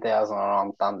put 10,000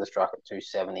 on Thunderstruck at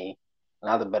 270.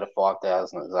 Another bet of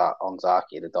 5,000 on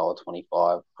Zaki at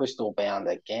 $1.25. Crystal Bound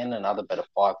again, another bet of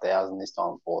 5,000, this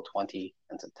time 420.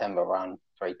 And September Run,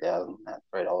 3,000 at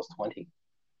 $3.20.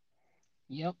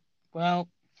 Yep. Well,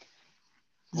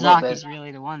 Look, they Zaki's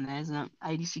really the one there, isn't it?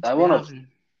 they want to 86,000.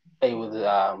 be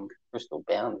with Crystal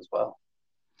Bound as well.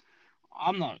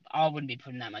 I'm not. I wouldn't be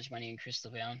putting that much money in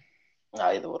Crystal Bound. No,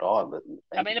 either would I, but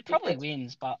I they mean, it big probably bets.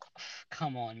 wins, but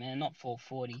come on, man, not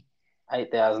 440.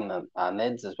 8,000 at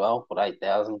Neds as well. Put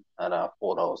 8,000 at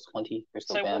 $4.20.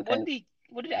 Crystal So Bound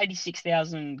what did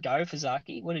 86,000 go for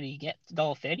Zaki? What did he get?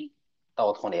 $1.30?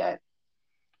 $1.28.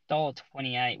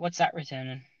 $1.28. What's that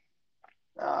returning?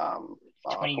 I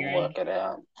 20 can grand. work it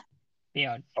out.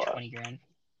 Yeah, Uh, 20 grand.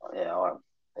 yeah,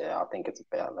 I think it's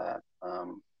about that.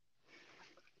 I'm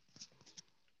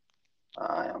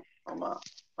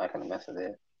making a mess of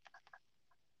it.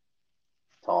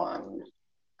 Times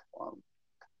one.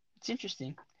 It's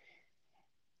interesting.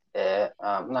 Yeah.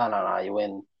 No. You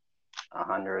win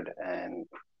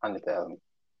 100,000.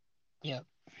 Yeah,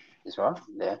 Is right?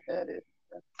 Yeah, it is.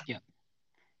 yeah.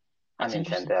 That's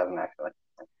interesting. 110,000 actually.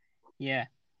 Yeah.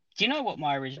 Do you know what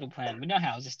my original plan? We know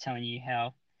how I was just telling you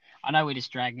how. I know we're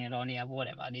just dragging it on here, but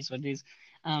whatever. It is what it is.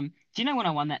 Do you know when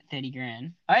I won that 30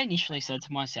 grand? I initially said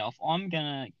to myself, I'm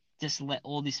gonna just let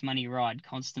all this money ride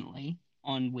constantly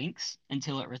on Winks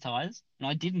until it retires, and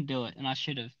I didn't do it, and I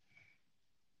should have.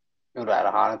 You would have had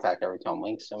a heart attack every time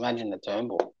Winks. Imagine the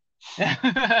Turnbull.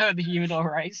 The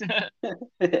humidor race.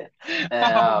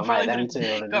 Oh, mate, Probably would them have two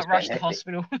would have got just been rushed to hectic.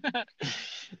 hospital.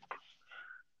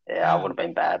 Yeah, I would have Um,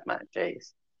 been bad, mate.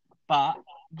 Jeez. but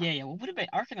yeah, what would have been?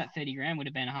 I reckon that 30 grand would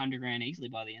have been 100 grand easily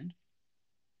by the end.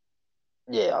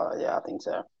 Yeah, I think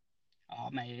so. Oh,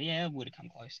 maybe, yeah, it would have come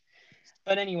close.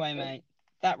 But anyway, Yeah, mate,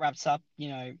 that wraps up,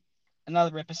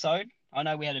 another episode. I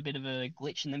know we had a bit of a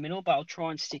glitch in the middle, but I'll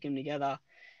try and stick them together.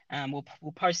 We'll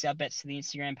post our bets to the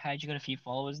Instagram page. We've got a few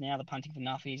followers now, the Punting for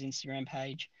Nuffies Instagram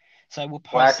page. So we'll we'll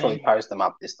post actually them. post them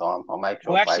up this time. I'll make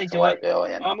We'll sure actually Blake's do it. awake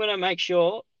early I'm enough. gonna make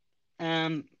sure.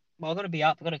 Well, I've got to be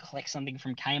up. I've got to collect something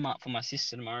from Kmart for my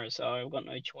sister tomorrow, so I've got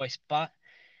no choice. But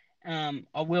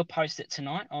I will post it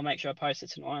tonight. I'll make sure I post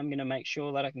it tonight. I'm gonna make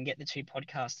sure that I can get the two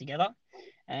podcasts together,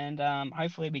 and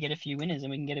hopefully we get a few winners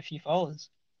and we can get a few followers.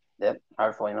 Yep,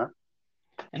 hopefully, mate.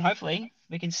 And hopefully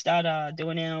we can start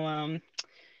doing our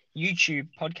YouTube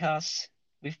podcasts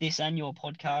with this annual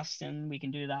podcast, and we can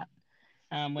do that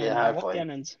when Yeah, hopefully.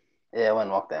 lockdown ends. Yeah, when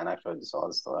lockdown actually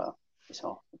decides to this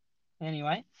one.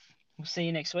 Anyway, we'll see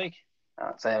you next week.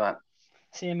 See you, mate.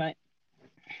 See you, mate.